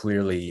State had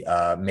clearly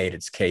made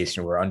its case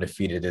and were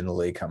undefeated in the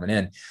league coming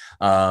in,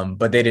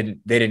 but they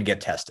didn't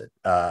get tested.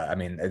 I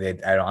don't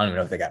even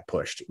know if they got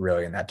pushed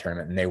really in that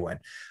tournament, and they win.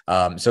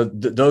 So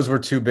those were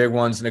 2 big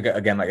ones. And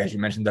again, like as you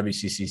mentioned,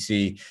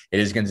 WCCC, it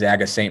is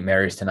Gonzaga, St.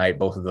 Mary's tonight.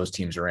 Both of those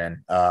teams are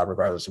in,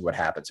 regardless of what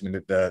happens.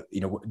 The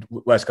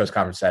West Coast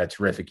Conference had a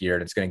terrific year,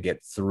 and it's going to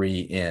get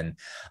 3 in.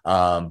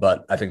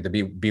 But I think the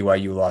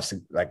BYU loss,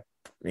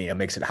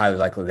 makes it highly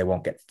likely they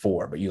won't get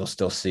 4, but you'll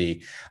still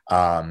see,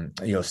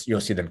 you'll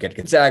see them get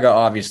Gonzaga.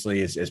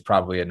 Obviously, is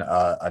probably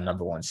a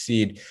number 1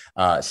 seed.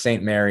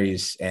 St.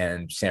 Mary's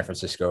and San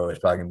Francisco is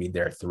probably going to be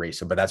their 3.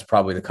 So, but that's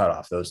probably the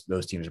cutoff.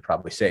 Those teams are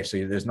probably safe.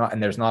 So there's not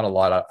a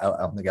lot of,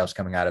 I don't think else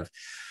coming out of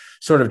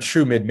sort of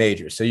true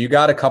mid-majors. So you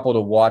got a couple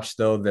to watch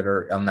though that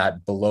are on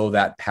that below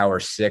that Power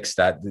 6,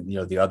 that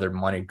the other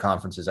moneyed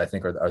conferences I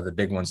think are the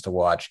big ones to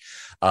watch.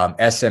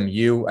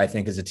 SMU I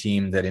think is a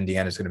team that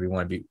Indiana is going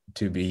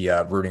to be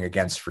rooting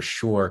against for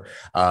sure.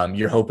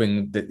 You're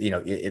hoping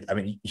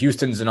that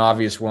Houston's an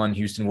obvious one.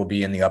 Houston will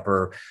be in the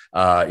upper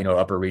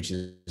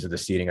reaches of the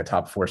seeding, a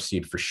top 4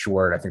 seed for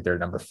sure. And I think they're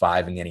number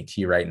 5 in the NET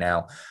right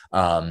now.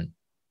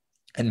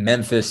 And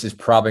Memphis is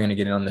probably going to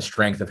get in on the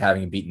strength of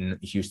having beaten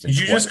Houston. Did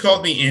you just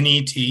call it the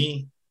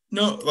NET?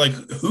 No, like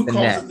who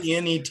calls it the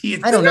NET?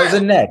 I don't know.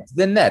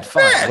 The net.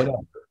 Fine. Whatever.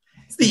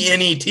 It's the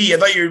NET. I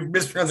thought you were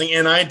mispronouncing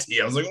NIT.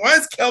 I was like, why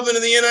is Kelvin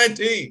in the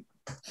NIT?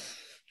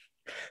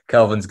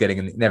 Kelvin's getting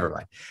in. Never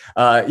mind.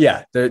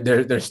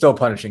 They're still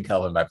punishing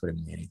Kelvin by putting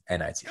him in the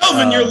NIT.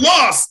 Kelvin, you're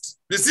lost.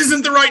 This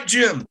isn't the right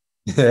gym.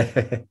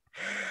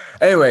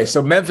 Anyway,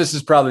 so Memphis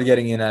is probably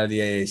getting in out of the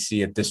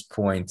AAC at this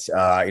point.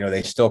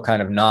 They still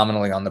kind of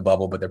nominally on the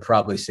bubble, but they're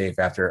probably safe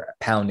after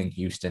pounding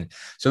Houston.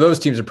 So those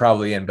teams are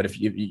probably in. But if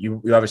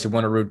you obviously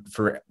want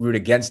to root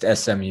against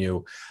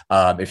SMU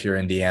if you're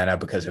Indiana,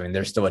 because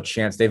there's still a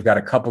chance. They've got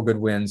a couple good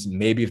wins.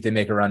 Maybe if they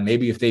make a run,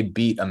 maybe if they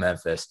beat a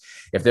Memphis,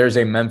 if there's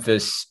a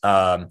Memphis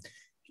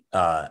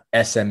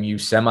SMU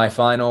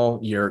semifinal,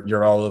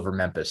 you're all over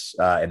Memphis.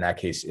 In that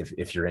case,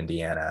 if you're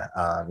Indiana,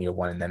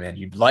 wanting them in,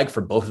 you'd like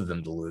for both of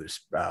them to lose,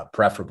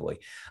 preferably.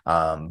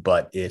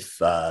 But if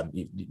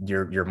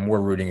you're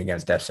more rooting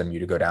against SMU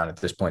to go down at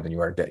this point than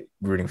you are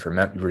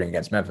rooting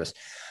against Memphis.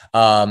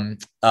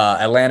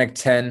 Atlantic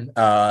 10,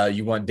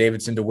 you want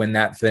Davidson to win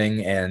that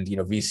thing, and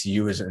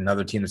VCU is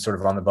another team that's sort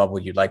of on the bubble.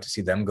 You'd like to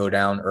see them go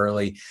down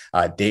early.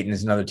 Dayton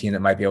is another team that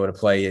might be able to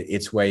play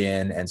its way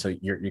in, and so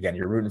you're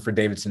rooting for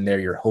Davidson there.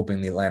 You're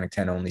hoping the Atlantic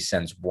 10 only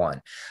sends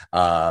one.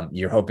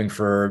 You're hoping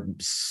for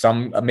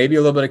maybe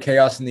a little bit of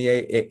chaos in the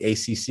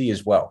ACC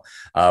as well,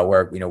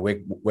 where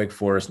Wake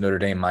Forest, Notre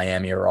Dame,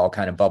 Miami are all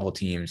kind of bubble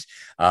teams.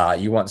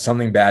 You want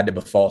something bad to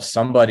befall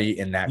somebody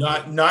in that.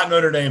 Not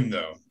Notre Dame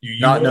though.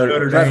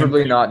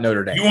 Preferably not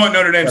Notre Dame. You want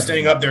Notre Dame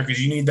staying up there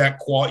because you need that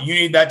quad. You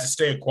need that to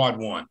stay at quad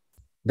one.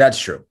 That's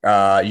true.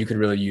 You could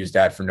really use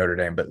that for Notre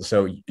Dame, but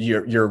so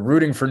you're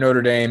rooting for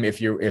Notre Dame.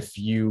 If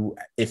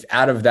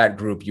out of that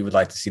group, you would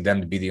like to see them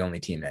to be the only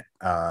team in.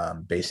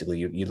 Basically,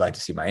 you'd like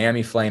to see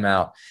Miami flame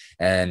out,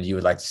 and you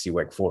would like to see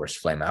Wake Forest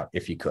flame out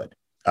if you could.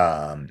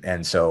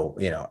 And so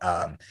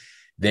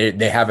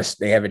they have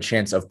a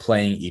chance of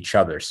playing each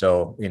other.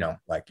 So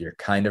you're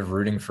kind of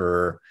rooting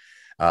for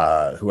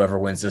whoever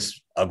wins this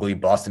ugly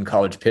Boston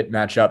College Pitt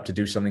matchup to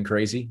do something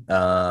crazy.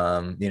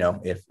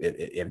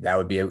 If that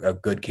would be a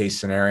good case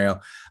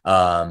scenario,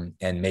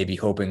 and maybe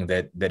hoping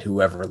that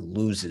whoever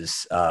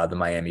loses the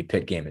Miami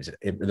Pitt game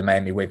the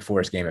Miami Wake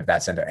Forest game, if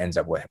that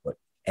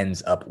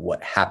ends up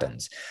what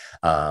happens,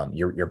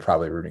 you're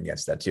probably rooting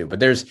against that too.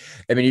 But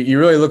you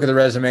really look at the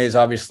resumes.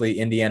 Obviously,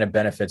 Indiana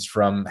benefits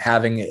from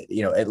having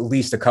at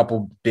least a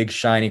couple big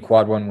shiny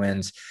quad one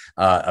wins,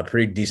 a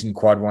pretty decent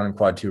quad one and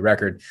quad two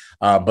record,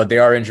 but they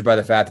are injured by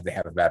the fact that they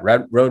have a bad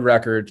road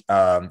record,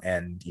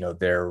 and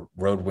their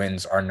road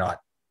wins are not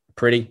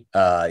pretty.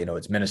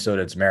 It's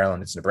Minnesota, it's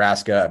Maryland, it's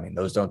Nebraska. I mean,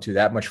 those don't do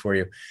that much for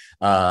you,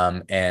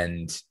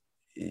 and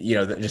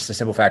just a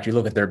simple fact, you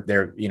look at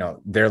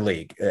their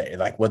league,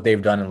 like what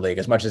they've done in the league,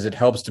 as much as it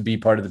helps to be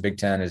part of the Big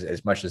Ten,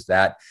 as much as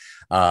that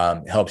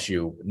helps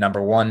you.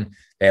 Number one,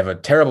 they have a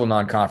terrible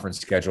non-conference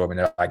schedule. I mean,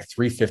 they're like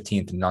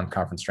 315th in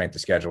non-conference strength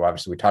of schedule.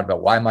 Obviously, we talked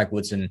about why Mike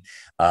Woodson,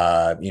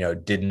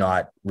 did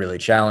not really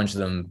challenge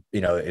them,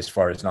 as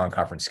far as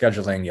non-conference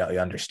scheduling. You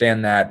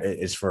understand that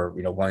is for,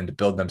 wanting to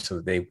build them so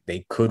that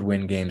they could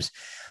win games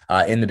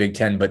in the Big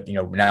Ten. But,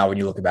 now when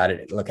you look at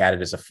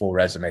it as a full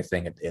resume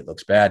thing, it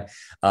looks bad.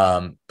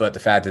 But the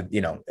fact that,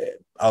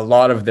 a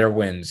lot of their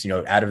wins,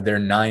 out of their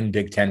 9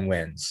 Big Ten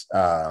wins,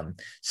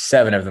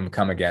 7 of them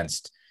come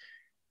against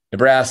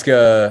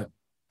Nebraska,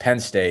 Penn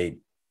State,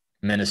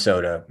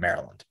 Minnesota,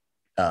 Maryland.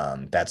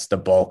 That's the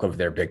bulk of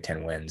their Big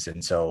Ten wins.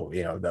 And so,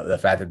 the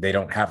fact that they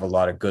don't have a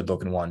lot of good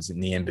looking ones in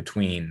the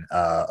in-between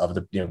of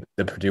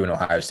the Purdue and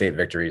Ohio State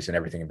victories and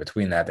everything in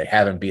between that, they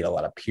haven't beat a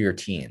lot of peer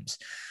teams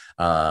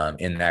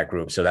in that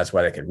group. So that's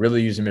why they could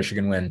really use a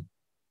Michigan win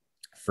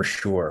for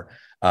sure.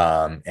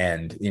 And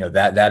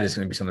that is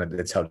going to be something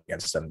that's held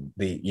against them.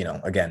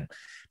 Again,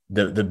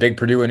 the big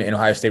Purdue and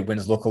Ohio State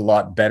wins look a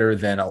lot better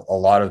than a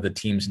lot of the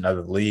teams in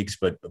other leagues,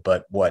 but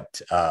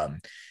what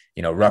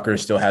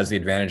Rutgers still has the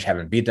advantage,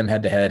 having beat them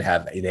head to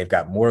head. They've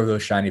got more of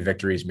those shiny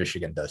victories.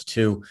 Michigan does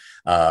too,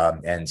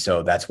 and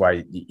so that's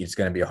why it's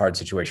going to be a hard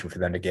situation for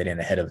them to get in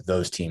ahead of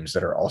those teams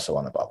that are also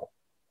on the bubble.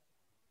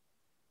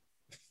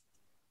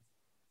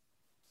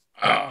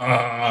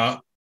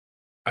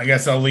 I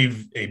guess I'll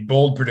leave a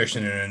bold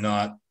prediction and a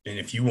not. And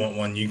if you want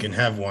one, you can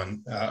have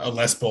one. A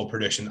less bold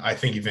prediction. I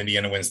think if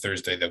Indiana wins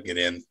Thursday, they'll get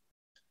in.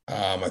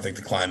 I think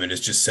the climate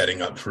is just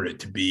setting up for it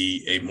to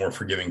be a more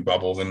forgiving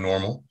bubble than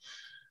normal.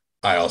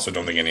 I also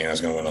don't think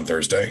Indiana's going to win on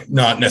Thursday.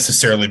 Not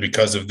necessarily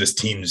because of this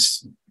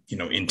team's,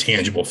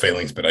 intangible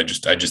failings, but I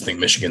just think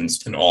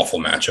Michigan's an awful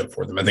matchup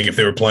for them. I think if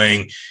they were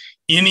playing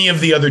any of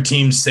the other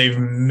teams, save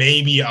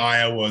maybe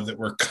Iowa, that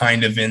were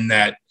kind of in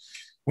that,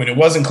 when it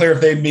wasn't clear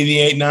if they'd be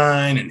the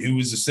 8-9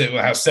 and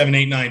how 7,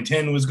 8, 9,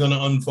 10 was going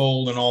to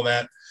unfold and all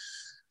that.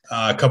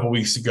 A couple of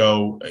weeks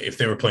ago, if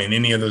they were playing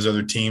any of those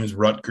other teams,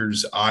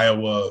 Rutgers,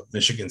 Iowa,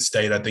 Michigan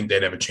State, I think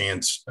they'd have a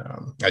chance.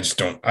 I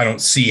don't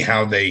see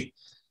how they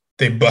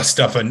bust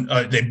up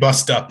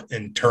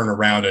and turn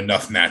around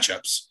enough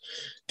matchups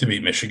to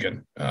beat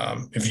Michigan.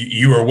 If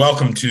you are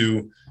welcome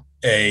to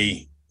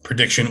a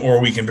prediction,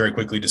 or we can very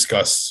quickly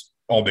discuss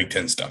all Big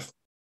Ten stuff.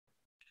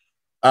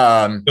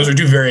 Those are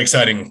 2 very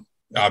exciting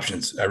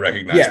options. I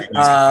recognize. Yeah,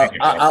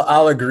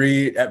 I'll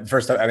agree.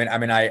 First,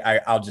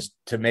 I'll just,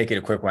 to make it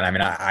a quick one.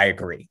 I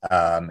agree.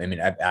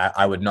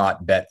 I would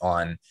not bet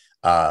on.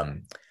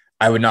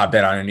 I would not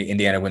bet on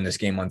Indiana win this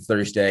game on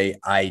Thursday.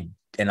 I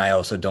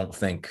also don't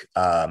think.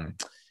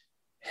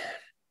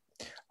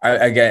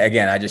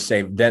 I just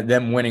say that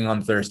them winning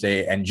on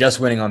Thursday and just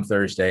winning on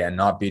Thursday and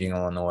not beating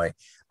Illinois,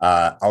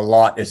 a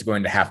lot is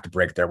going to have to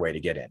break their way to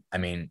get in.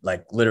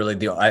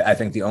 Literally, I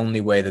think the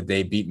only way that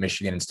they beat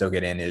Michigan and still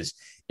get in is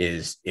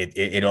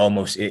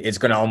it's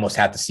going to almost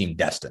have to seem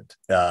destined.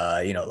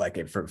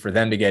 Like for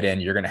them to get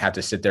in, you're going to have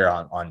to sit there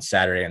on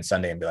Saturday and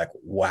Sunday and be like,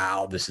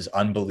 wow, this is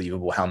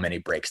unbelievable how many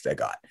breaks they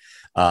got.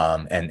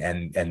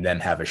 And then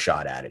have a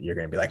shot at it. You're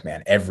going to be like,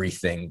 man,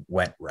 everything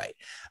went right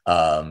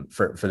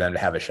for them to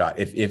have a shot.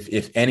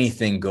 If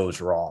anything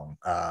goes wrong,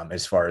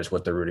 as far as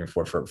what they're rooting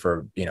for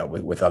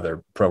with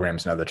other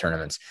programs and other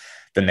tournaments,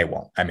 then they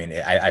won't. I mean,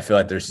 I feel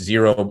like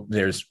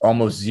there's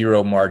almost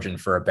zero margin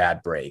for a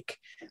bad break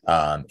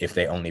if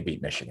they only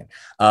beat Michigan.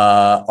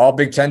 All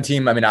Big Ten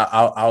team. I mean,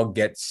 I'll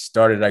get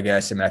started, I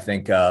guess. I mean, I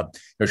think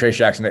Trace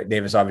Jackson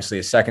Davis, obviously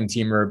a second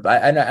teamer,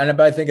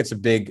 but I think it's a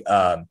big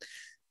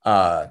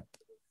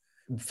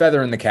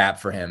feather in the cap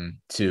for him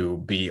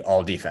to be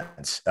all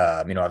defense.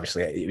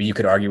 Obviously you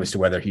could argue as to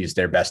whether he's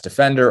their best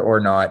defender or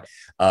not.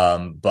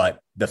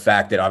 But the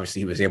fact that obviously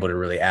he was able to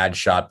really add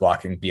shot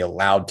blocking, be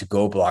allowed to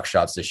go block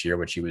shots this year,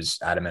 which he was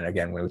adamant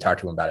again when we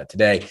talked to him about it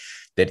today,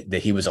 that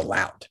he was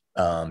allowed,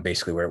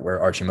 basically where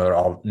Archie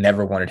Miller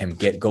never wanted him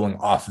going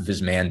off of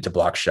his man to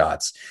block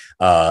shots.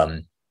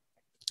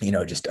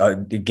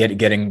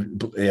 Getting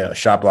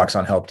shot blocks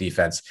on help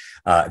defense.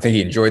 I think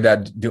he enjoyed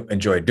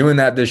doing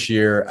that this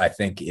year. I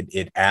think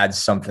it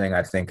adds something,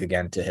 I think,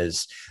 again, to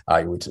his,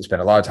 we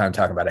spent a lot of time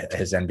talking about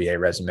his NBA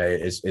resume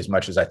as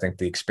much as I think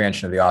the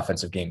expansion of the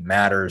offensive game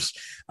matters.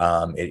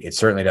 It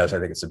certainly does. I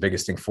think it's the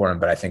biggest thing for him,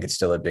 but I think it's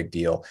still a big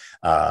deal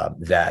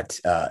that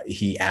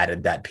he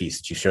added that piece,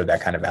 that you showed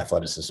that kind of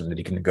athleticism, that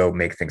he can go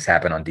make things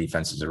happen on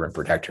defense as a rim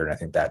protector. And I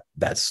think that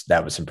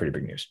was some pretty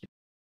big news.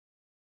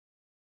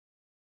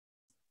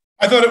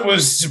 I thought it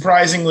was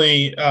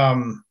surprisingly,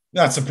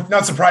 not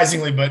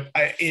surprisingly, but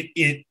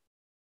I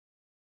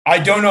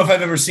don't know if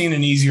I've ever seen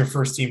an easier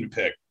first team to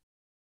pick.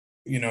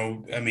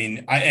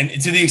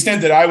 And to the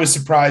extent that I was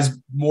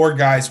surprised, more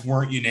guys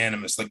weren't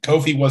unanimous. Like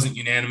Kofi wasn't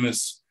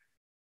unanimous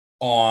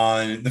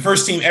on the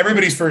first team.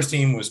 Everybody's first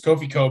team was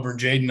Kofi Coburn,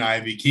 Jaden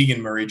Ivey,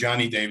 Keegan Murray,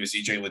 Johnny Davis,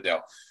 EJ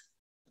Liddell.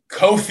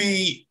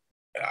 Kofi,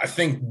 I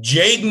think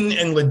Jaden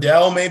and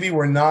Liddell maybe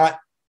were not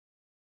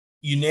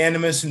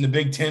unanimous in the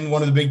Big Ten,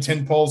 one of the Big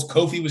Ten polls.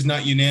 Kofi was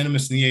not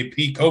unanimous in the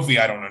AP. Kofi,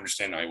 I don't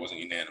understand how he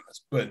wasn't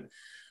unanimous, but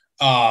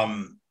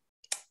I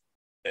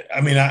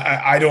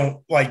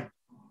don't like,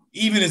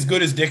 even as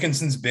good as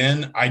Dickinson's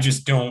been, I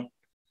can't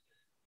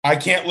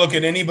look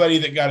at anybody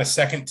that got a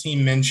second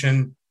team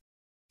mention.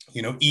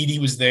 Edey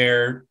was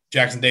there,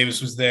 Jackson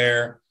Davis was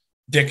there,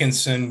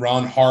 Dickinson,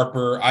 Ron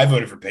Harper. I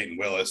voted for Peyton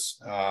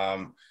Willis.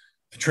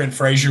 Trent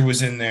Frazier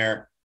was in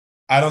there.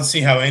 I don't see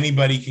how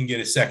anybody can get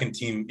a second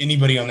team.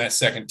 Anybody on that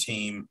second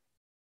team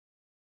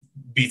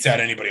beats out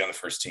anybody on the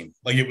first team.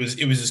 Like it was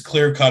as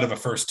clear cut of a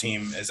first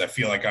team as I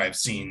feel like I've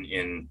seen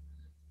in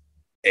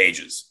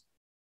ages.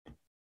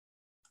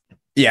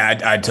 Yeah,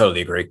 I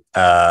totally agree.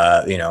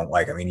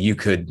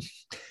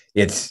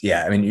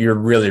 You're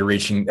really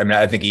reaching. I mean,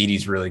 I think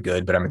Edey's really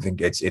good, but I think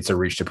it's a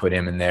reach to put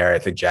him in there. I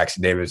think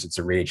Jackson Davis, it's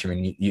a reach. I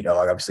mean,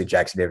 obviously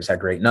Jackson Davis had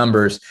great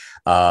numbers,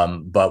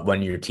 but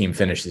when your team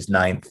finishes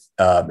ninth,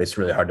 it's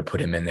really hard to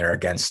put him in there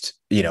against,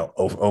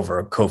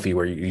 over Kofi,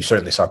 where you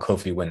certainly saw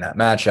Kofi win that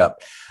matchup.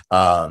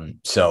 I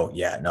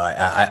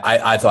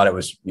thought it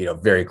was,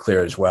 very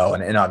clear as well.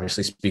 And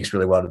obviously speaks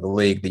really well to the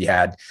league that you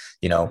had,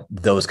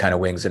 those kind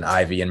of wings in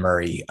Ivy and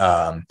Murray,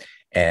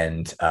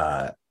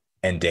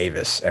 and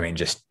Davis. I mean,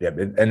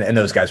 and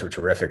those guys were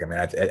terrific. I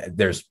mean,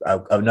 there's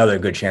another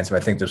good chance, but I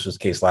think this was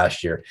the case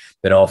last year,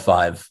 that all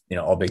five,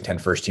 all Big Ten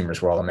first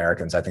teamers were all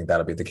Americans. I think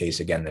that'll be the case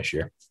again this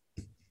year.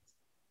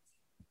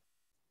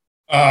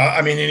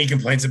 Any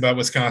complaints about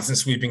Wisconsin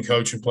sweeping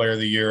coach and player of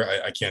the year?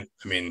 I can't.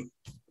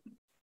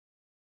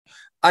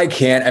 I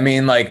can't. I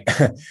mean, like,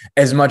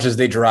 as much as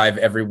they drive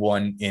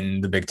everyone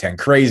in the Big Ten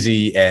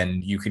crazy,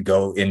 and you could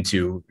go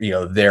into,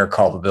 their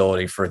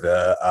culpability for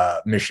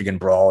the Michigan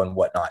brawl and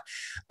whatnot.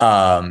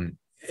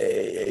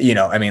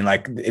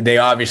 They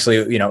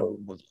obviously,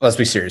 let's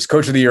be serious.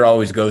 Coach of the year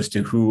always goes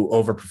to who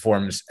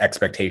overperforms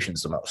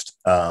expectations the most.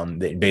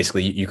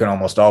 Basically, you can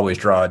almost always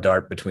draw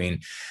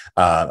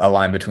a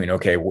line between,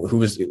 okay,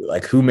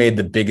 who made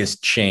the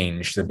biggest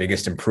change, the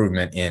biggest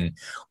improvement in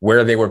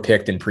where they were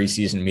picked in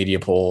preseason media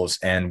polls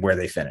and where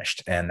they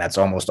finished. And that's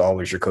almost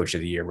always your coach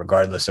of the year,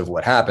 regardless of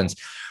what happens.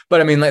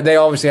 But I mean, they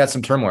obviously had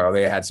some turmoil.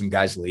 They had some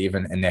guys leave,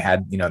 and they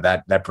had,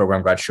 that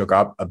program got shook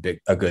up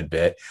a good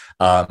bit.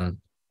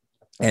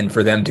 And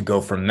for them to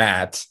go from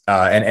that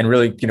and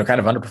really, kind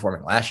of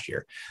underperforming last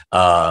year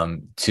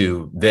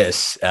to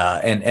this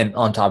and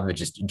on top of it,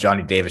 just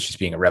Johnny Davis just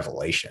being a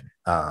revelation.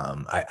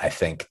 I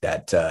think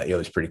that it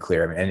was pretty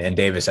clear. And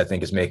Davis, I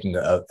think, is making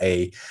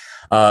a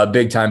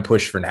big time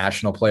push for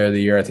National Player of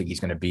the Year. I think he's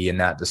going to be in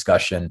that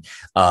discussion.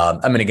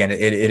 Again,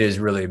 it is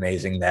really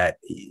amazing that,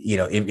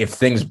 if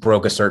things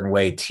broke a certain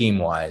way team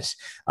wise,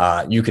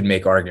 you could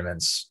make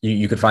arguments.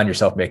 You could find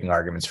yourself making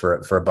arguments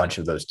for a bunch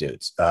of those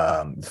dudes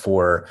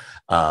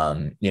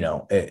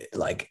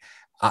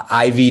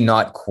Ivy,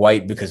 not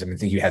quite, because I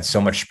think you had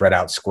so much spread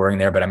out scoring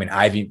there. But I mean,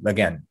 Ivy,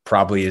 again,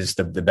 probably is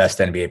the best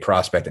NBA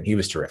prospect, and he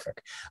was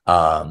terrific.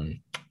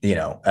 And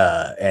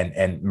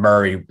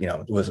Murray,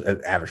 was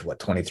average,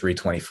 23,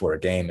 24 a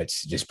game.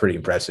 It's just pretty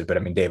impressive. But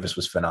I mean, Davis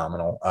was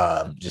phenomenal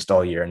just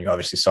all year. And you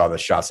obviously saw the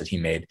shots that he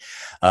made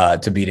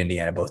to beat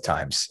Indiana both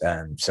times.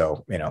 And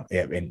so,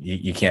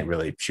 you can't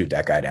really shoot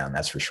that guy down.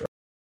 That's for sure.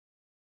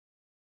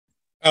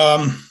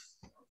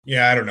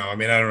 Yeah, I don't know. I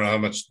mean, I don't know how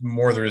much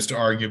more there is to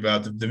argue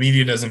about. The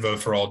media doesn't vote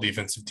for all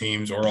defensive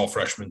teams or all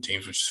freshman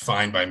teams, which is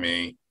fine by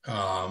me.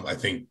 I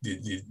think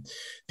the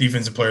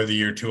defensive player of the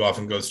year too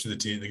often goes to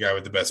the guy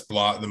with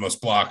the most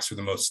blocks or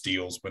the most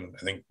steals. But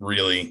I think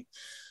really,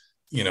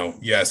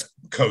 yes,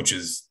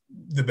 coaches,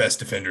 the best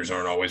defenders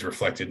aren't always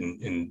reflected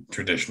in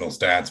traditional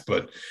stats.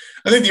 But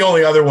I think the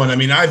only other one, I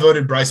mean, I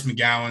voted Bryce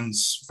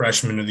McGowan's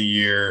freshman of the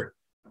year.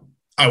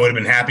 I would have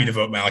been happy to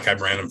vote Malachi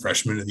Branham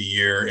freshman of the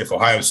year if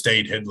Ohio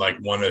State had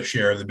won a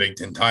share of the Big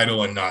Ten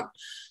title and not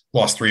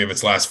lost 3 of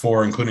its last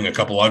 4, including a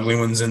couple ugly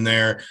ones in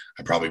there.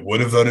 I probably would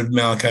have voted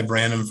Malachi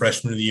Branham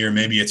freshman of the year.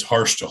 Maybe it's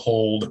harsh to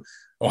hold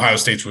Ohio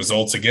State's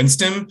results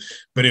against him,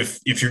 but if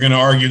you're going to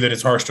argue that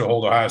it's harsh to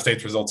hold Ohio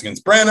State's results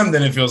against Branham,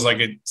 then it feels like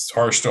it's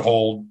harsh to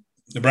hold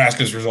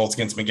Nebraska's results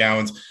against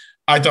McGowan's.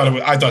 I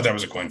thought that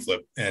was a coin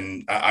flip,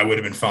 and I would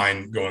have been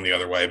fine going the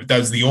other way. But that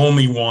was the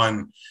only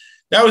one.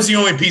 That was the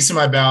only piece of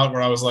my ballot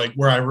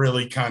where I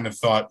really kind of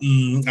thought,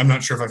 I'm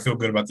not sure if I feel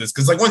good about this.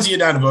 Because once you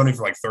get down to voting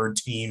for third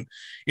team,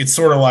 it's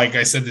sort of like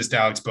I said this to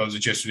Alex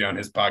Bozich yesterday on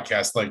his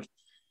podcast.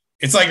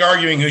 It's like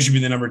arguing who should be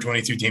the number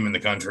 22 team in the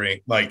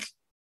country. At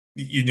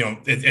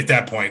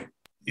that point,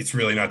 it's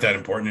really not that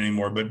important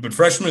anymore. But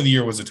freshman of the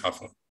year was a tough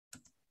one.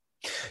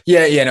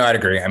 Yeah, no, I'd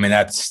agree. I mean,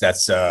 that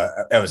was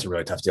a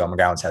really tough deal.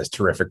 McGowan's has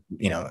terrific,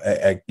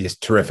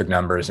 just terrific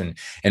numbers, and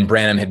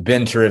Branham had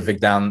been terrific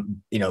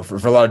down, for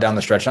a lot of down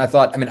the stretch. And I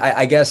thought,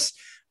 I guess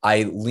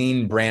I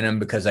lean Branham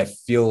because I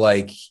feel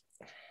like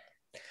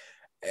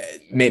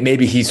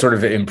maybe he sort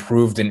of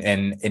improved,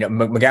 and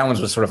McGowan's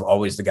was sort of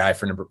always the guy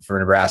for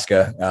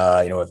Nebraska,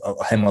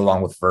 with him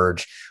along with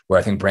Verge, where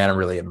I think Branham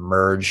really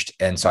emerged.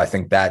 And so I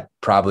think that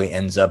probably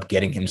ends up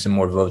getting him some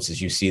more votes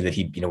as you see that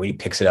he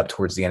picks it up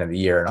towards the end of the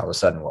year. And all of a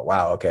sudden, well,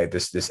 wow, okay,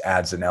 this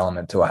adds an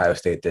element to Ohio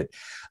State that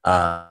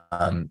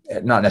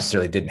not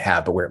necessarily didn't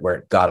have, but where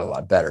it got a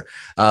lot better.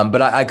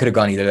 But I could have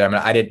gone either.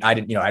 I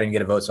didn't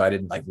get a vote, so I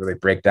didn't really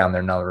break down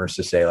their numbers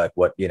to say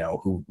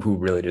who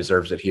really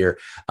deserves it here.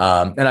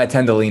 And I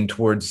tend to lean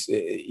towards,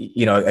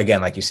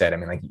 again, like you said,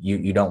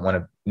 you don't want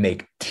to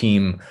make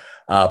team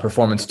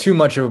performance too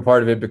much of a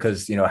part of it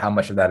because, how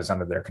much of that is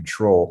under their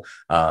control.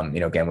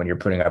 Again, when you're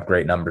putting up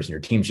great numbers and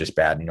your team's just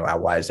bad,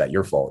 why is that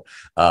your fault?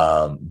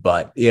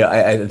 But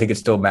I think it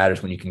still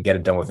matters when you can get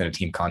it done within a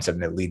team concept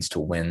and it leads to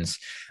wins.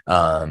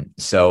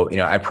 So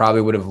I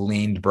probably would have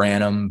leaned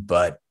Branham,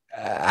 but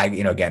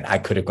I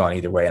could have gone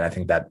either way. And I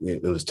think that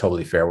it was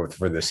totally fair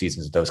for the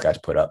seasons that those guys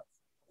put up.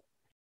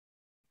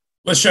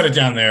 Let's shut it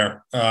down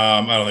there.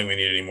 I don't think we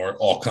need any more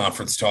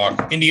all-conference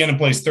talk. Indiana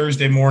plays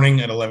Thursday morning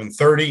at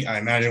 11:30. I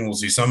imagine we'll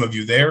see some of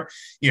you there.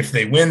 If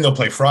they win, they'll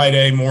play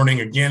Friday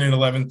morning again at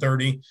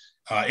 11:30.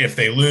 If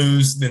they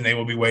lose, then they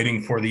will be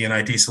waiting for the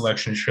NIT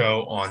selection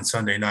show on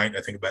Sunday night,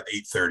 I think about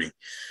 8:30.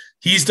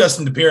 He's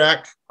Dustin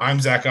Dopirak. I'm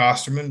Zach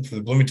Osterman for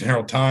the Bloomington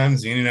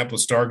Herald-Times, the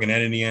Indianapolis Star,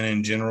 Gannett, Indiana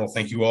in general.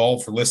 Thank you all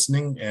for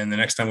listening. And the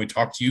next time we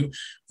talk to you,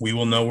 we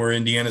will know where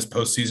Indiana's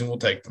postseason will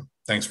take them.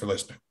 Thanks for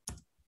listening.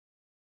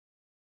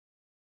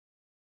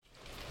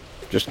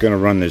 Just going to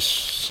run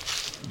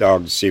this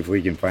dog to see if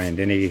we can find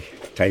any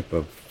type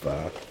of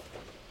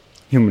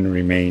human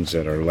remains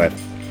that are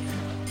left.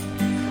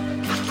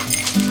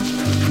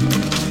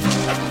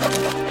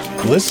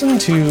 Listen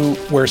to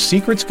Where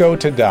Secrets Go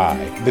to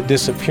Die, The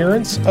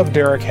Disappearance of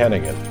Derek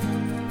Hennigan.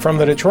 From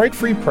the Detroit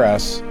Free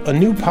Press, a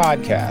new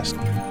podcast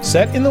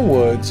set in the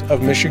woods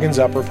of Michigan's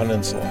Upper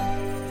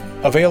Peninsula.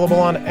 Available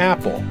on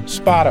Apple,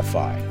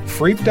 Spotify,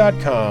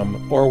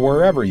 Freep.com, or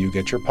wherever you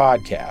get your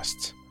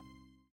podcasts.